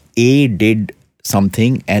as A did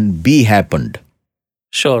something and B happened.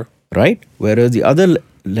 Sure. Right? Whereas the other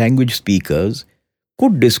language speakers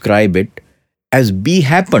could describe it as B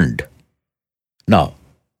happened. Now,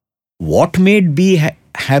 what made B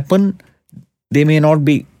happen, they may not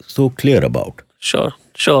be so clear about. Sure.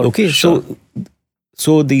 Okay, sure.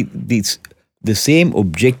 So the same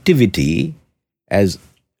objectivity as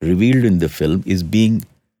revealed in the film is being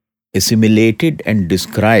assimilated and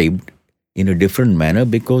described in a different manner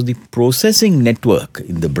because the processing network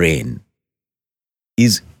in the brain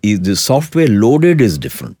is the software loaded is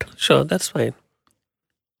different. Sure, that's fine.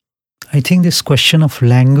 I think this question of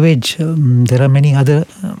language, there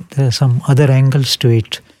are some other angles to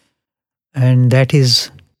it, and that is,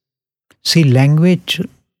 see, language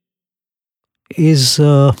is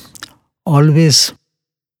always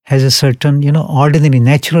has a certain, ordinary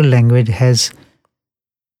natural language has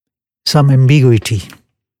some ambiguity.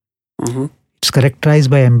 It's characterized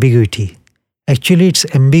by ambiguity. Actually, its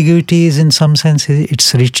ambiguity is, in some sense,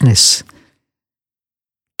 its richness.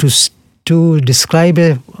 To describe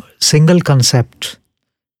a single concept,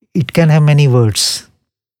 it can have many words.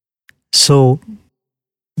 So,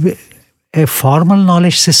 a formal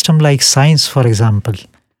knowledge system like science, for example,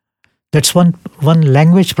 that's one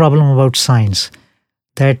language problem about science,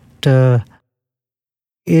 that a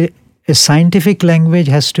scientific language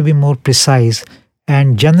has to be more precise.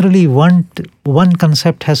 And generally, one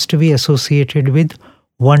concept has to be associated with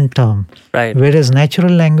one term. Right. Whereas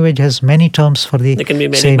natural language has many terms for the same. There can be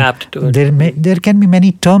many mapped to it. There can be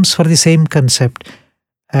many terms for the same concept,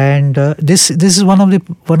 and this is one of the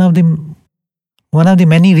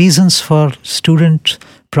many reasons for student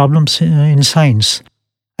problems in science.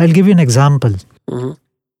 I'll give you an example.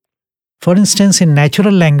 For instance, in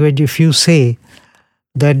natural language, if you say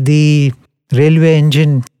that the railway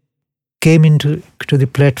engine came into the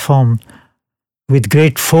platform with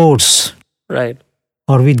great force, right,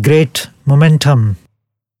 or with great momentum,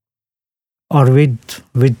 or with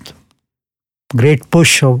great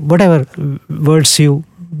push, or whatever words you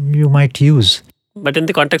might use. But in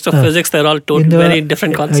the context of physics, they're all very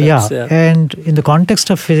different concepts. Yeah, and in the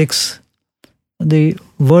context of physics, the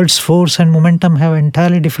words force and momentum have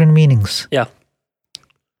entirely different meanings. Yeah,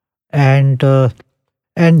 and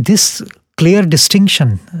this clear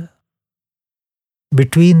distinction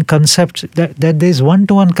between concepts, that there is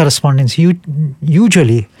one-to-one correspondence.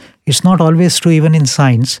 Usually, it's not always true even in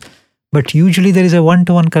science, but usually there is a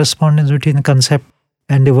one-to-one correspondence between the concept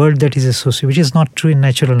and the word that is associated, which is not true in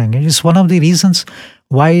natural language. It's one of the reasons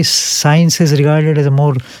why science is regarded as a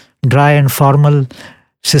more dry and formal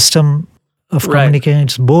system of communication.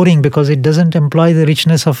 It's boring because it doesn't employ the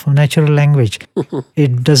richness of natural language.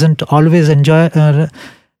 It doesn't always employ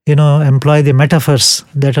the metaphors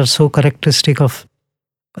that are so characteristic of.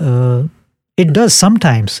 It does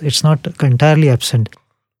sometimes. It's not entirely absent,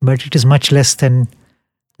 but it is much less than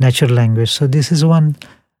natural language. So this is one.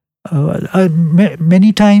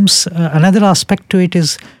 Many times, another aspect to it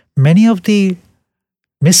is many of the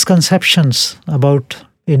misconceptions about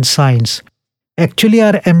in science actually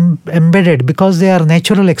are embedded because they are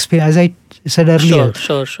natural experience. As I said earlier,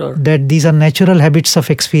 sure. that these are natural habits of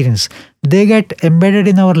experience. They get embedded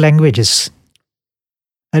in our languages.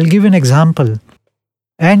 I'll give an example.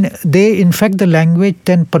 And in fact, the language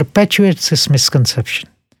then perpetuates this misconception.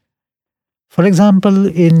 For example,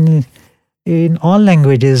 in all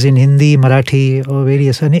languages, in Hindi, Marathi, or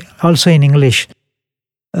various, and also in English,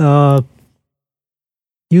 you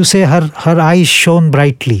say her eyes shone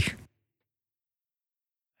brightly.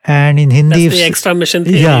 And in Hindi, That's the extra mission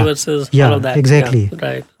theory versus all of that. Exactly. Yeah,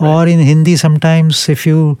 right. Or in Hindi, sometimes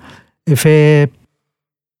if a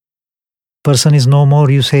person is no more,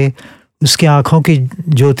 you say, "Uske aankhon ki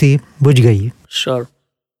jyoti bujh gayi." Sure.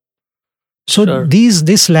 So Sure.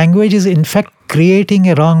 this language is in fact creating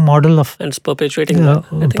a wrong model of And it's perpetuating that. I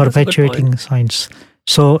think that's a good perpetuating point. science.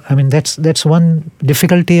 So I mean that's one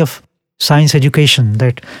difficulty of science education,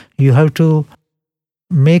 that you have to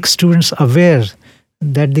make students aware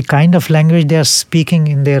that the kind of language they are speaking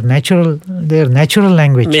in their natural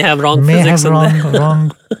language May have wrong may physics have in there.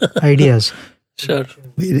 wrong ideas. Sure.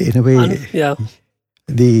 In a way, Yeah.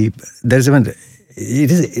 there's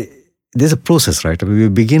a process, right? I mean, we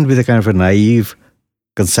begin with a kind of a naive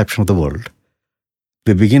conception of the world.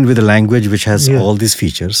 We begin with a language which has all these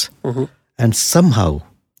features, Mhm. and somehow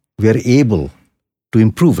we are able to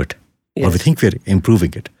improve it, or we Yes. think we are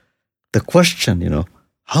improving it. The question,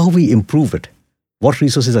 how we improve it, what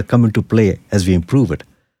resources are coming to play as we improve it.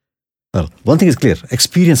 Well, one thing is clear: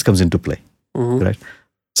 experience comes into play, Mhm. right?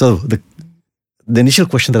 So the initial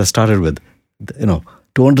question that I started with,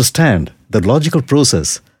 to understand the logical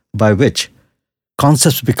process by which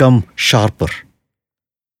concepts become sharper.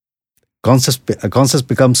 Concepts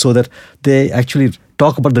become so that they actually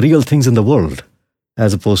talk about the real things in the world,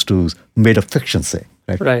 as opposed to made up fiction, say.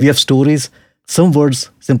 Right. We have stories. Some words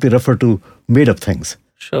simply refer to made up things.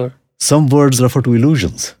 Sure. Some words refer to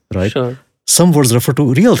illusions, right? Sure. Some words refer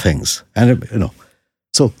to real things, and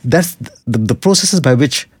so that's the processes by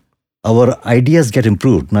which our ideas get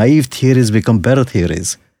improved. Naive theories become better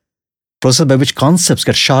theories. Process by which concepts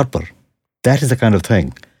get sharper. That is the kind of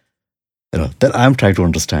thing that I'm trying to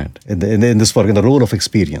understand in this work, in the role of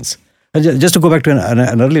experience. And just to go back to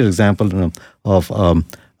an earlier example of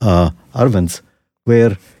Arvind's,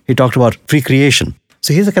 where he talked about pre-creation.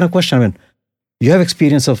 So here's the kind of question. I mean, you have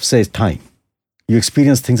experience of, say, time. You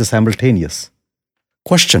experience things as simultaneous.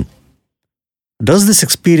 Question: does this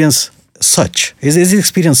experience is the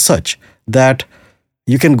experience such that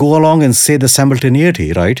you can go along and say the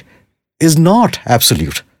simultaneity, right, is not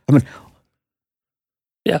absolute? I mean,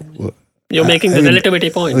 Yeah. You're making the relativity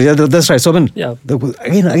point. yeah, that's right. So I mean, Yeah.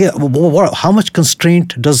 again, how much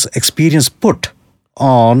constraint does experience put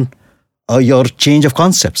on your change of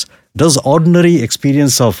concepts? Does ordinary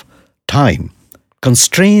experience of time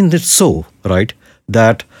constrain it so, right,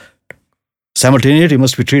 that simultaneity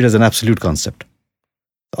must be treated as an absolute concept?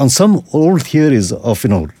 On some old theories of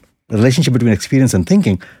relationship between experience and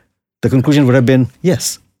thinking, the conclusion would have been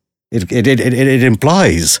yes. It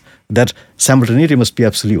implies that simultaneity must be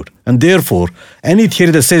absolute, and therefore any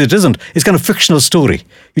theory that says it isn't is kind of fictional story.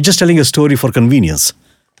 You're just telling a story for convenience,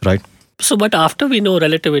 right? So, but after we know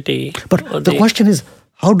relativity, But the question is,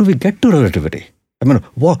 how do we get to relativity? I mean,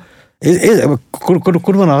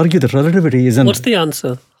 could one argue that relativity isn't? what's the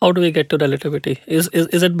answer? How do we get to relativity? Is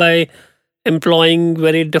it by employing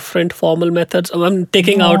very different formal methods? I'm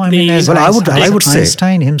taking No, out I mean, the. as Well, I would say-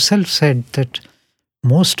 Einstein himself said that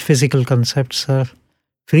most physical concepts are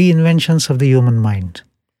free inventions of the human mind.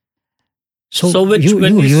 So which- you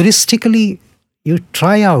when we- heuristically you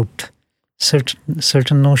try out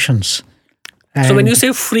certain notions. So when and you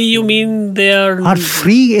say free, you mean they are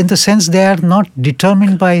free in the sense they are not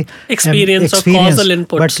determined by Experience or causal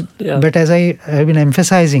inputs. But as I have been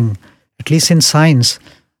emphasizing, at least in science,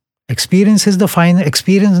 experience is the final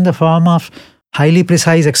experience in the form of highly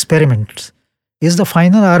precise experiments is the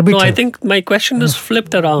final arbiter. No, I think my question is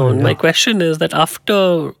flipped around. My question is that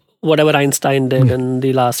after whatever Einstein did in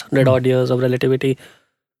the last 100 odd years of relativity,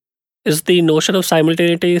 is the notion of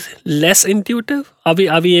simultaneity less intuitive? Are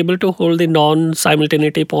we able to hold the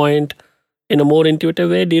non-simultaneity point in a more intuitive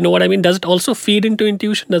way? Do you know what I mean? Does it also feed into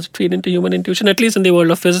intuition? Does it feed into human intuition? At least in the world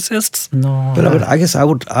of physicists? No, But I guess I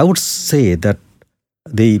would say that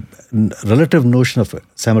the relative notion of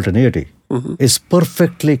simultaneity is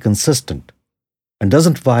perfectly consistent and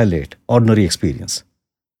doesn't violate ordinary experience.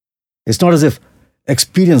 It's not as if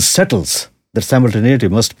experience settles that simultaneity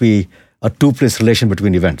must be a two-place relation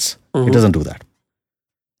between events. It doesn't do that.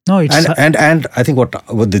 no, it's And I think what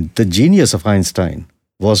the genius of Einstein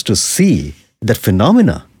was to see that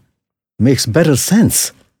phenomena makes better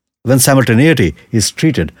sense when simultaneity is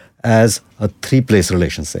treated as a three-place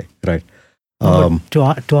relation, say, right?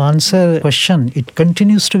 to answer the question, it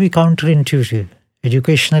continues to be counterintuitive.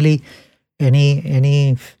 Educationally,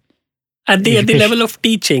 any At the Education. level of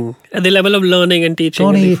teaching, at the level of learning and teaching.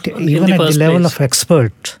 only in even the at the first level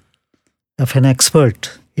place. of an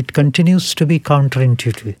expert, it continues to be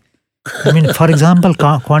counterintuitive. I mean, for example,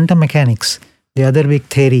 quantum mechanics, the other big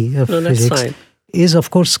theory of No, that's physics, fine. is of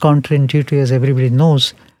course counterintuitive, as everybody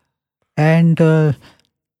knows. And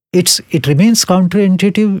it remains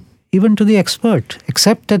counterintuitive even to the expert,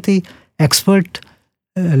 except that the expert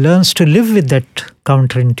learns to live with that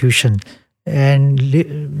counterintuition and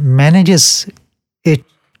manages it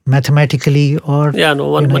mathematically or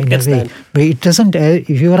one in gets a way. that. But it doesn't. If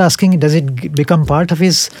you are asking, does it become part of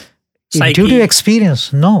his Psyche. intuitive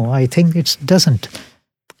experience? No, I think it doesn't.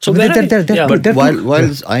 So But where there- there- But there-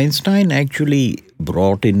 while Einstein actually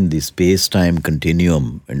brought in the space-time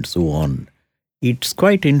continuum and so on, it's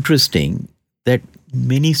quite interesting that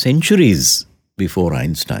many centuries before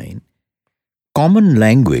Einstein, common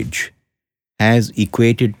language has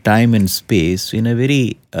equated time and space in a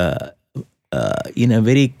very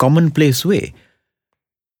commonplace way.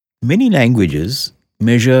 Many languages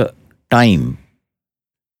measure time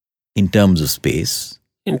in terms of space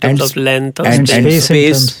in terms and of length or and space.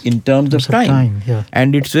 space in terms of time. Yeah.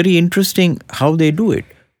 And it's very interesting how they do it.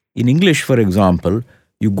 In English, for example,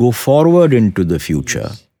 you go forward into the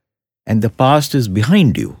future and the past is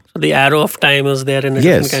behind you. So the arrow of time is there in a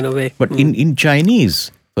Yes, different kind of way. but in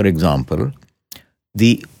Chinese, for example,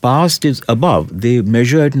 the past is above. They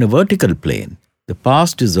measure it in a vertical plane. The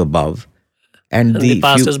past is above, and, And the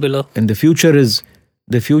past is below. and the future is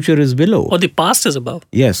below. Oh, the past is above.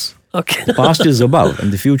 Yes, Okay. the past is above,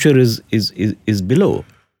 and the future is below.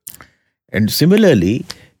 And similarly,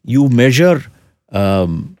 you measure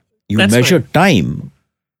That's time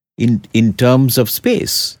in terms of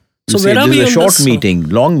space. You So say where are this we is a on short this? meeting,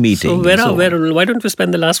 long meeting. So and why don't we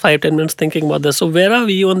spend the last 5-10 minutes thinking about this? So where are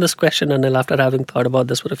we on this question, Anil, after having thought about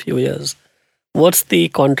this for a few years? What's the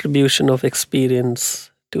contribution of experience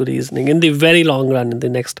to reasoning in the very long run, in the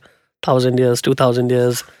next 1,000 years, 2,000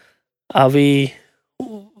 years?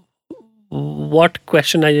 What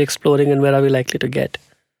question are you exploring and where are we likely to get?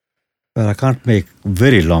 Well, I can't make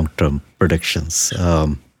very long-term predictions,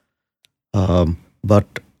 but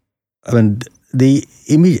I mean,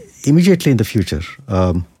 immediately in the future,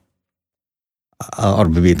 or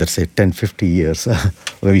maybe let's say 10, 50 years,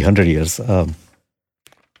 maybe 100 years. I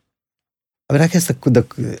mean, I guess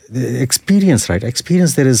the experience, right?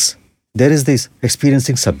 Experience, there is this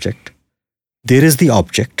experiencing subject, there is the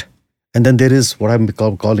object, and then there is what I'm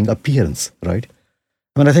calling appearance, right?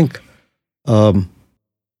 I mean, I think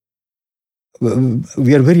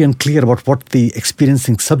we are very unclear about what the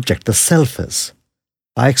experiencing subject, the self, is.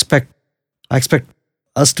 I expect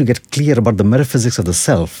us to get clear about the metaphysics of the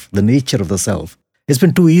self, the nature of the self. It's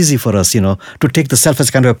been too easy for us, to take the self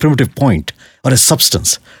as kind of a primitive point or a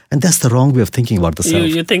substance, and that's the wrong way of thinking about the self.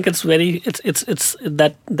 You think it's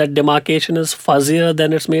that demarcation is fuzzier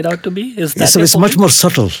than it's made out to be? Is that So your it's much point? more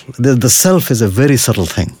subtle. The self is a very subtle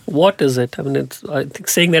thing. What is it? I mean, I think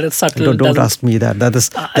saying that it's subtle. Don't doesn't- ask me that.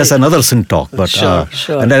 That's another sin talk, but Sure.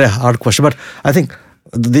 and that's a hard question. But I think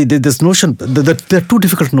this notion, there are two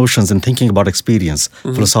difficult notions in thinking about experience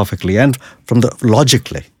philosophically and from the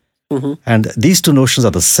logically. And these two notions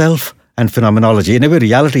are the self and phenomenology. In a way,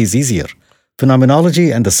 reality is easier.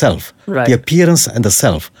 Phenomenology and the self, Right. the appearance and the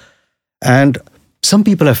self. And some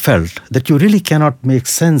people have felt that you really cannot make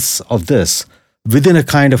sense of this within a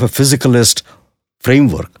kind of a physicalist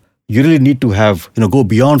framework. You really need to have, go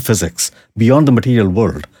beyond physics, beyond the material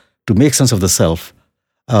world to make sense of the self.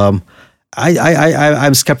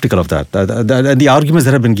 I'm skeptical of that. And the arguments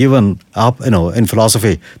that have been given up, in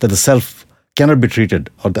philosophy, that the self cannot be treated,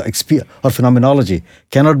 or or phenomenology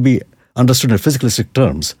cannot be understood in physicalistic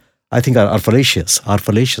terms, I think are fallacious.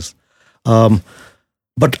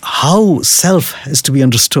 But how self is to be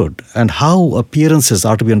understood and how appearances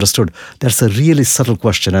are to be understood, that's a really subtle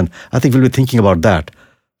question. And I think we'll be thinking about that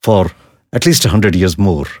for at least 100 years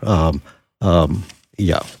more.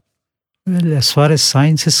 Yeah. Well, as far as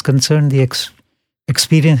science is concerned, the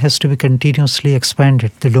experience has to be continuously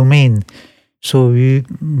expanded, the domain. So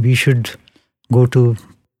we should go to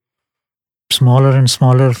smaller and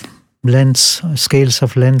smaller scales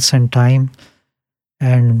of lengths and time,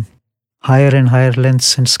 and higher and higher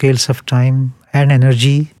lengths and scales of time and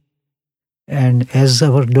energy. And as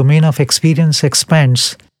our domain of experience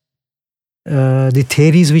expands, the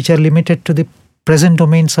theories which are limited to the present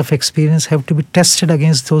domains of experience have to be tested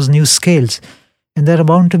against those new scales. And there are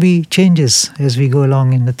bound to be changes as we go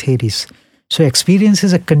along in the theories. So experience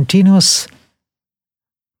is a continuous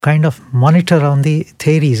kind of monitor on the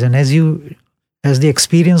theories. And as the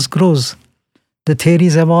experience grows, the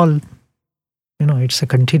theories evolve. It's a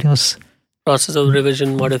continuous process of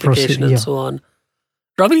revision, modification, and yeah. so on.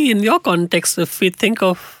 Ravi, in your context, if we think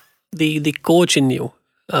of the coach in you,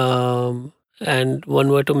 and one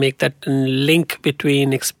were to make that link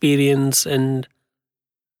between experience and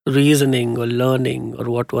reasoning or learning, or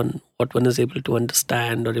what one is able to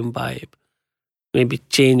understand or imbibe, maybe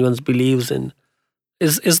change one's beliefs in.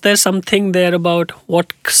 Is there something there about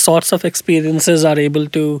what sorts of experiences are able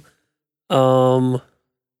to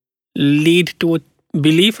lead to a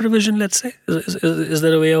belief revision, let's say? Is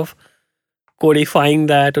there a way of codifying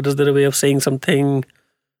that, or is there a way of saying something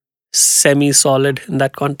semi-solid in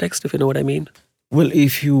that context, if you know what I mean? Well,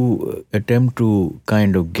 if you attempt to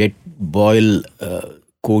kind of boil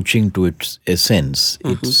coaching to its essence,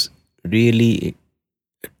 it's really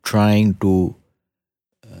trying to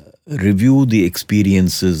review the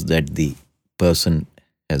experiences that the person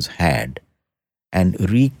has had and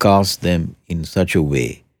recast them in such a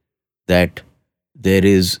way that there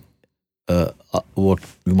is what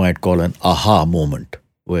you might call an aha moment,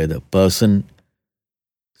 where the person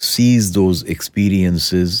sees those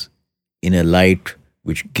experiences in a light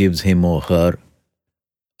which gives him or her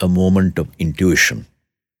a moment of intuition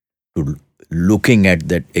to looking at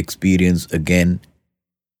that experience again,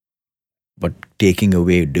 but taking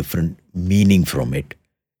away different meaning from it.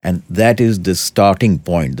 And that is the starting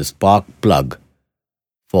point, the spark plug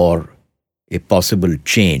for a possible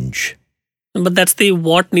change. But that's the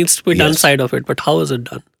what needs to be done side of it. But how is it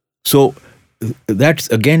done? So that's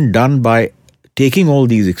again done by taking all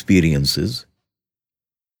these experiences,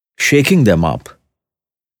 shaking them up,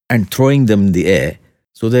 and throwing them in the air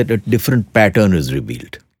so that a different pattern is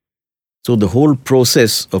revealed. So the whole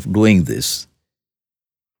process of doing this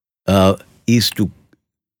is to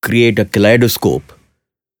create a kaleidoscope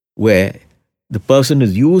where the person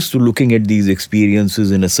is used to looking at these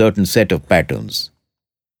experiences in a certain set of patterns.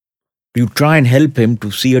 You try and help him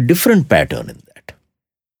to see a different pattern in that.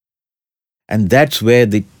 And that's where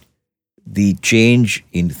the change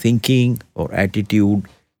in thinking or attitude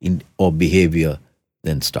or behavior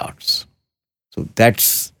then starts. So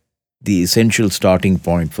that's the essential starting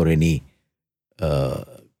point for any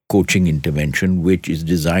coaching intervention, which is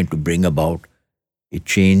designed to bring about a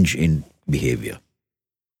change in behavior.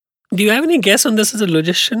 Do you have any guess on this as a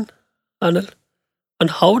logician, Anil? And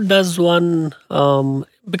how does one,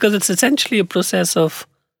 because it's essentially a process of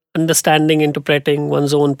understanding, interpreting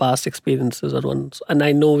one's own past experiences and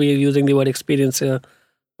I know we're using the word experience here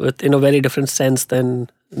in a very different sense than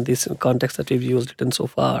in this context that we've used it in so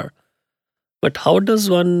far. But how does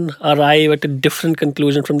one arrive at a different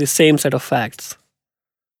conclusion from the same set of facts?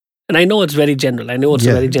 And I know it's very general. I know it's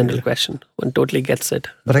a very general question. One totally gets it.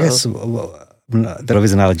 But I guess the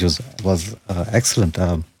Ravi's analogy was excellent.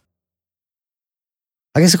 I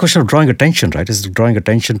guess the question of drawing attention, right, is drawing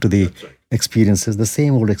attention to the experiences, the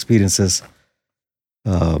same old experiences,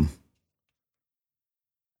 and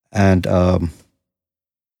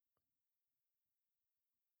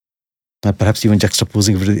perhaps even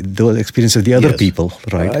juxtaposing the experience of the other people,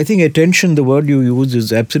 right? I think attention, the word you use,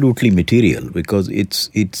 is absolutely material, because it's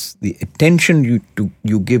the attention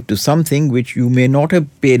you give to something which you may not have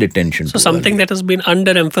paid attention to. So something that has been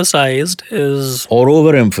underemphasized is... or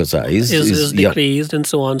overemphasized is decreased and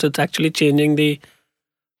so on. So it's actually changing the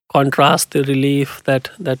contrast, the relief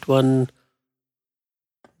that one...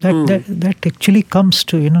 That actually comes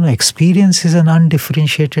to, experience is an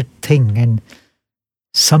undifferentiated thing, and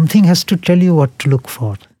something has to tell you what to look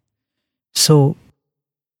for. So,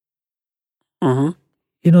 there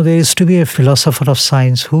used to be a philosopher of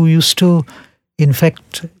science who used to, in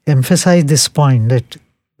fact, emphasize this point that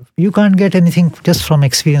you can't get anything just from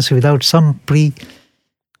experience without some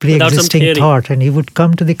pre-existing thought. And he would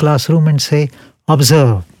come to the classroom and say,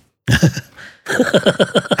 observe.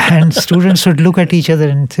 And students would look at each other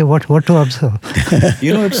and say, what to observe?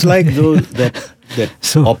 It's like that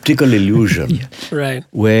optical illusion, right?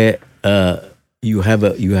 Where you have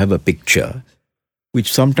a picture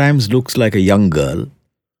which sometimes looks like a young girl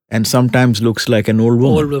and sometimes looks like an old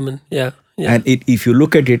woman. Old woman, yeah. And if you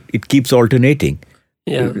look at it, it keeps alternating.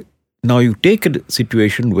 Yeah. Now you take a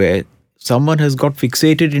situation where someone has got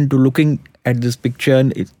fixated into looking at this picture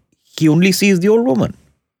and he only sees the old woman.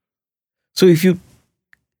 So if you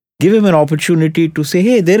give him an opportunity to say,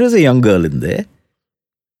 hey, there is a young girl in there,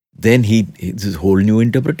 then it's a whole new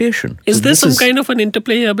interpretation. Is there some kind of an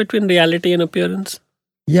interplay here between reality and appearance?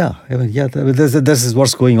 Yeah. This is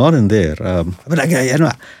what's going on in there.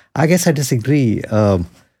 I guess I disagree that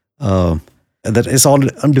it's all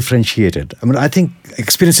undifferentiated. I think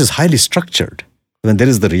experience is highly structured. When there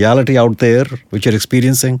is the reality out there which you're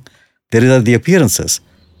experiencing, there are the appearances.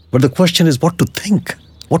 But the question is what to think.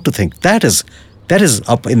 What to think. That is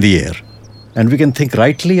up in the air. And we can think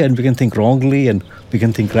rightly and we can think wrongly and we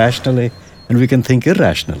can think rationally and we can think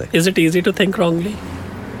irrationally. Is it easy to think wrongly?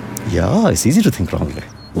 Yeah, it's easy to think wrongly.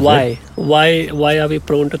 Why? Why are we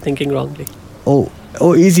prone to thinking wrongly? Oh,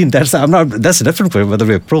 easy. That's a different way whether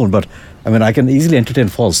we're prone, but I can easily entertain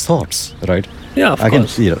false thoughts, right? Yeah, of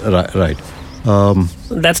course. Right.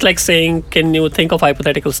 That's like saying, can you think of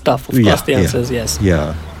hypothetical stuff? Of course, the answer is yes.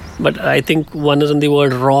 Yeah. But I think one is in the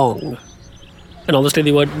word wrong. And obviously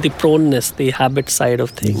the proneness, the habit side of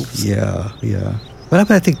things. Yeah. Well,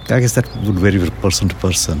 I guess that would vary from person to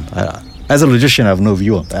person. As a logician, I have no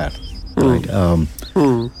view on that. Right?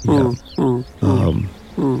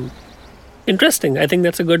 Interesting. I think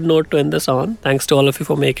that's a good note to end this on. Thanks to all of you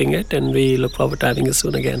for making it, and we look forward to having you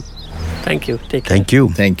soon again. Thank you. Take care. Thank you.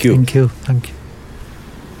 Thank you. Thank you.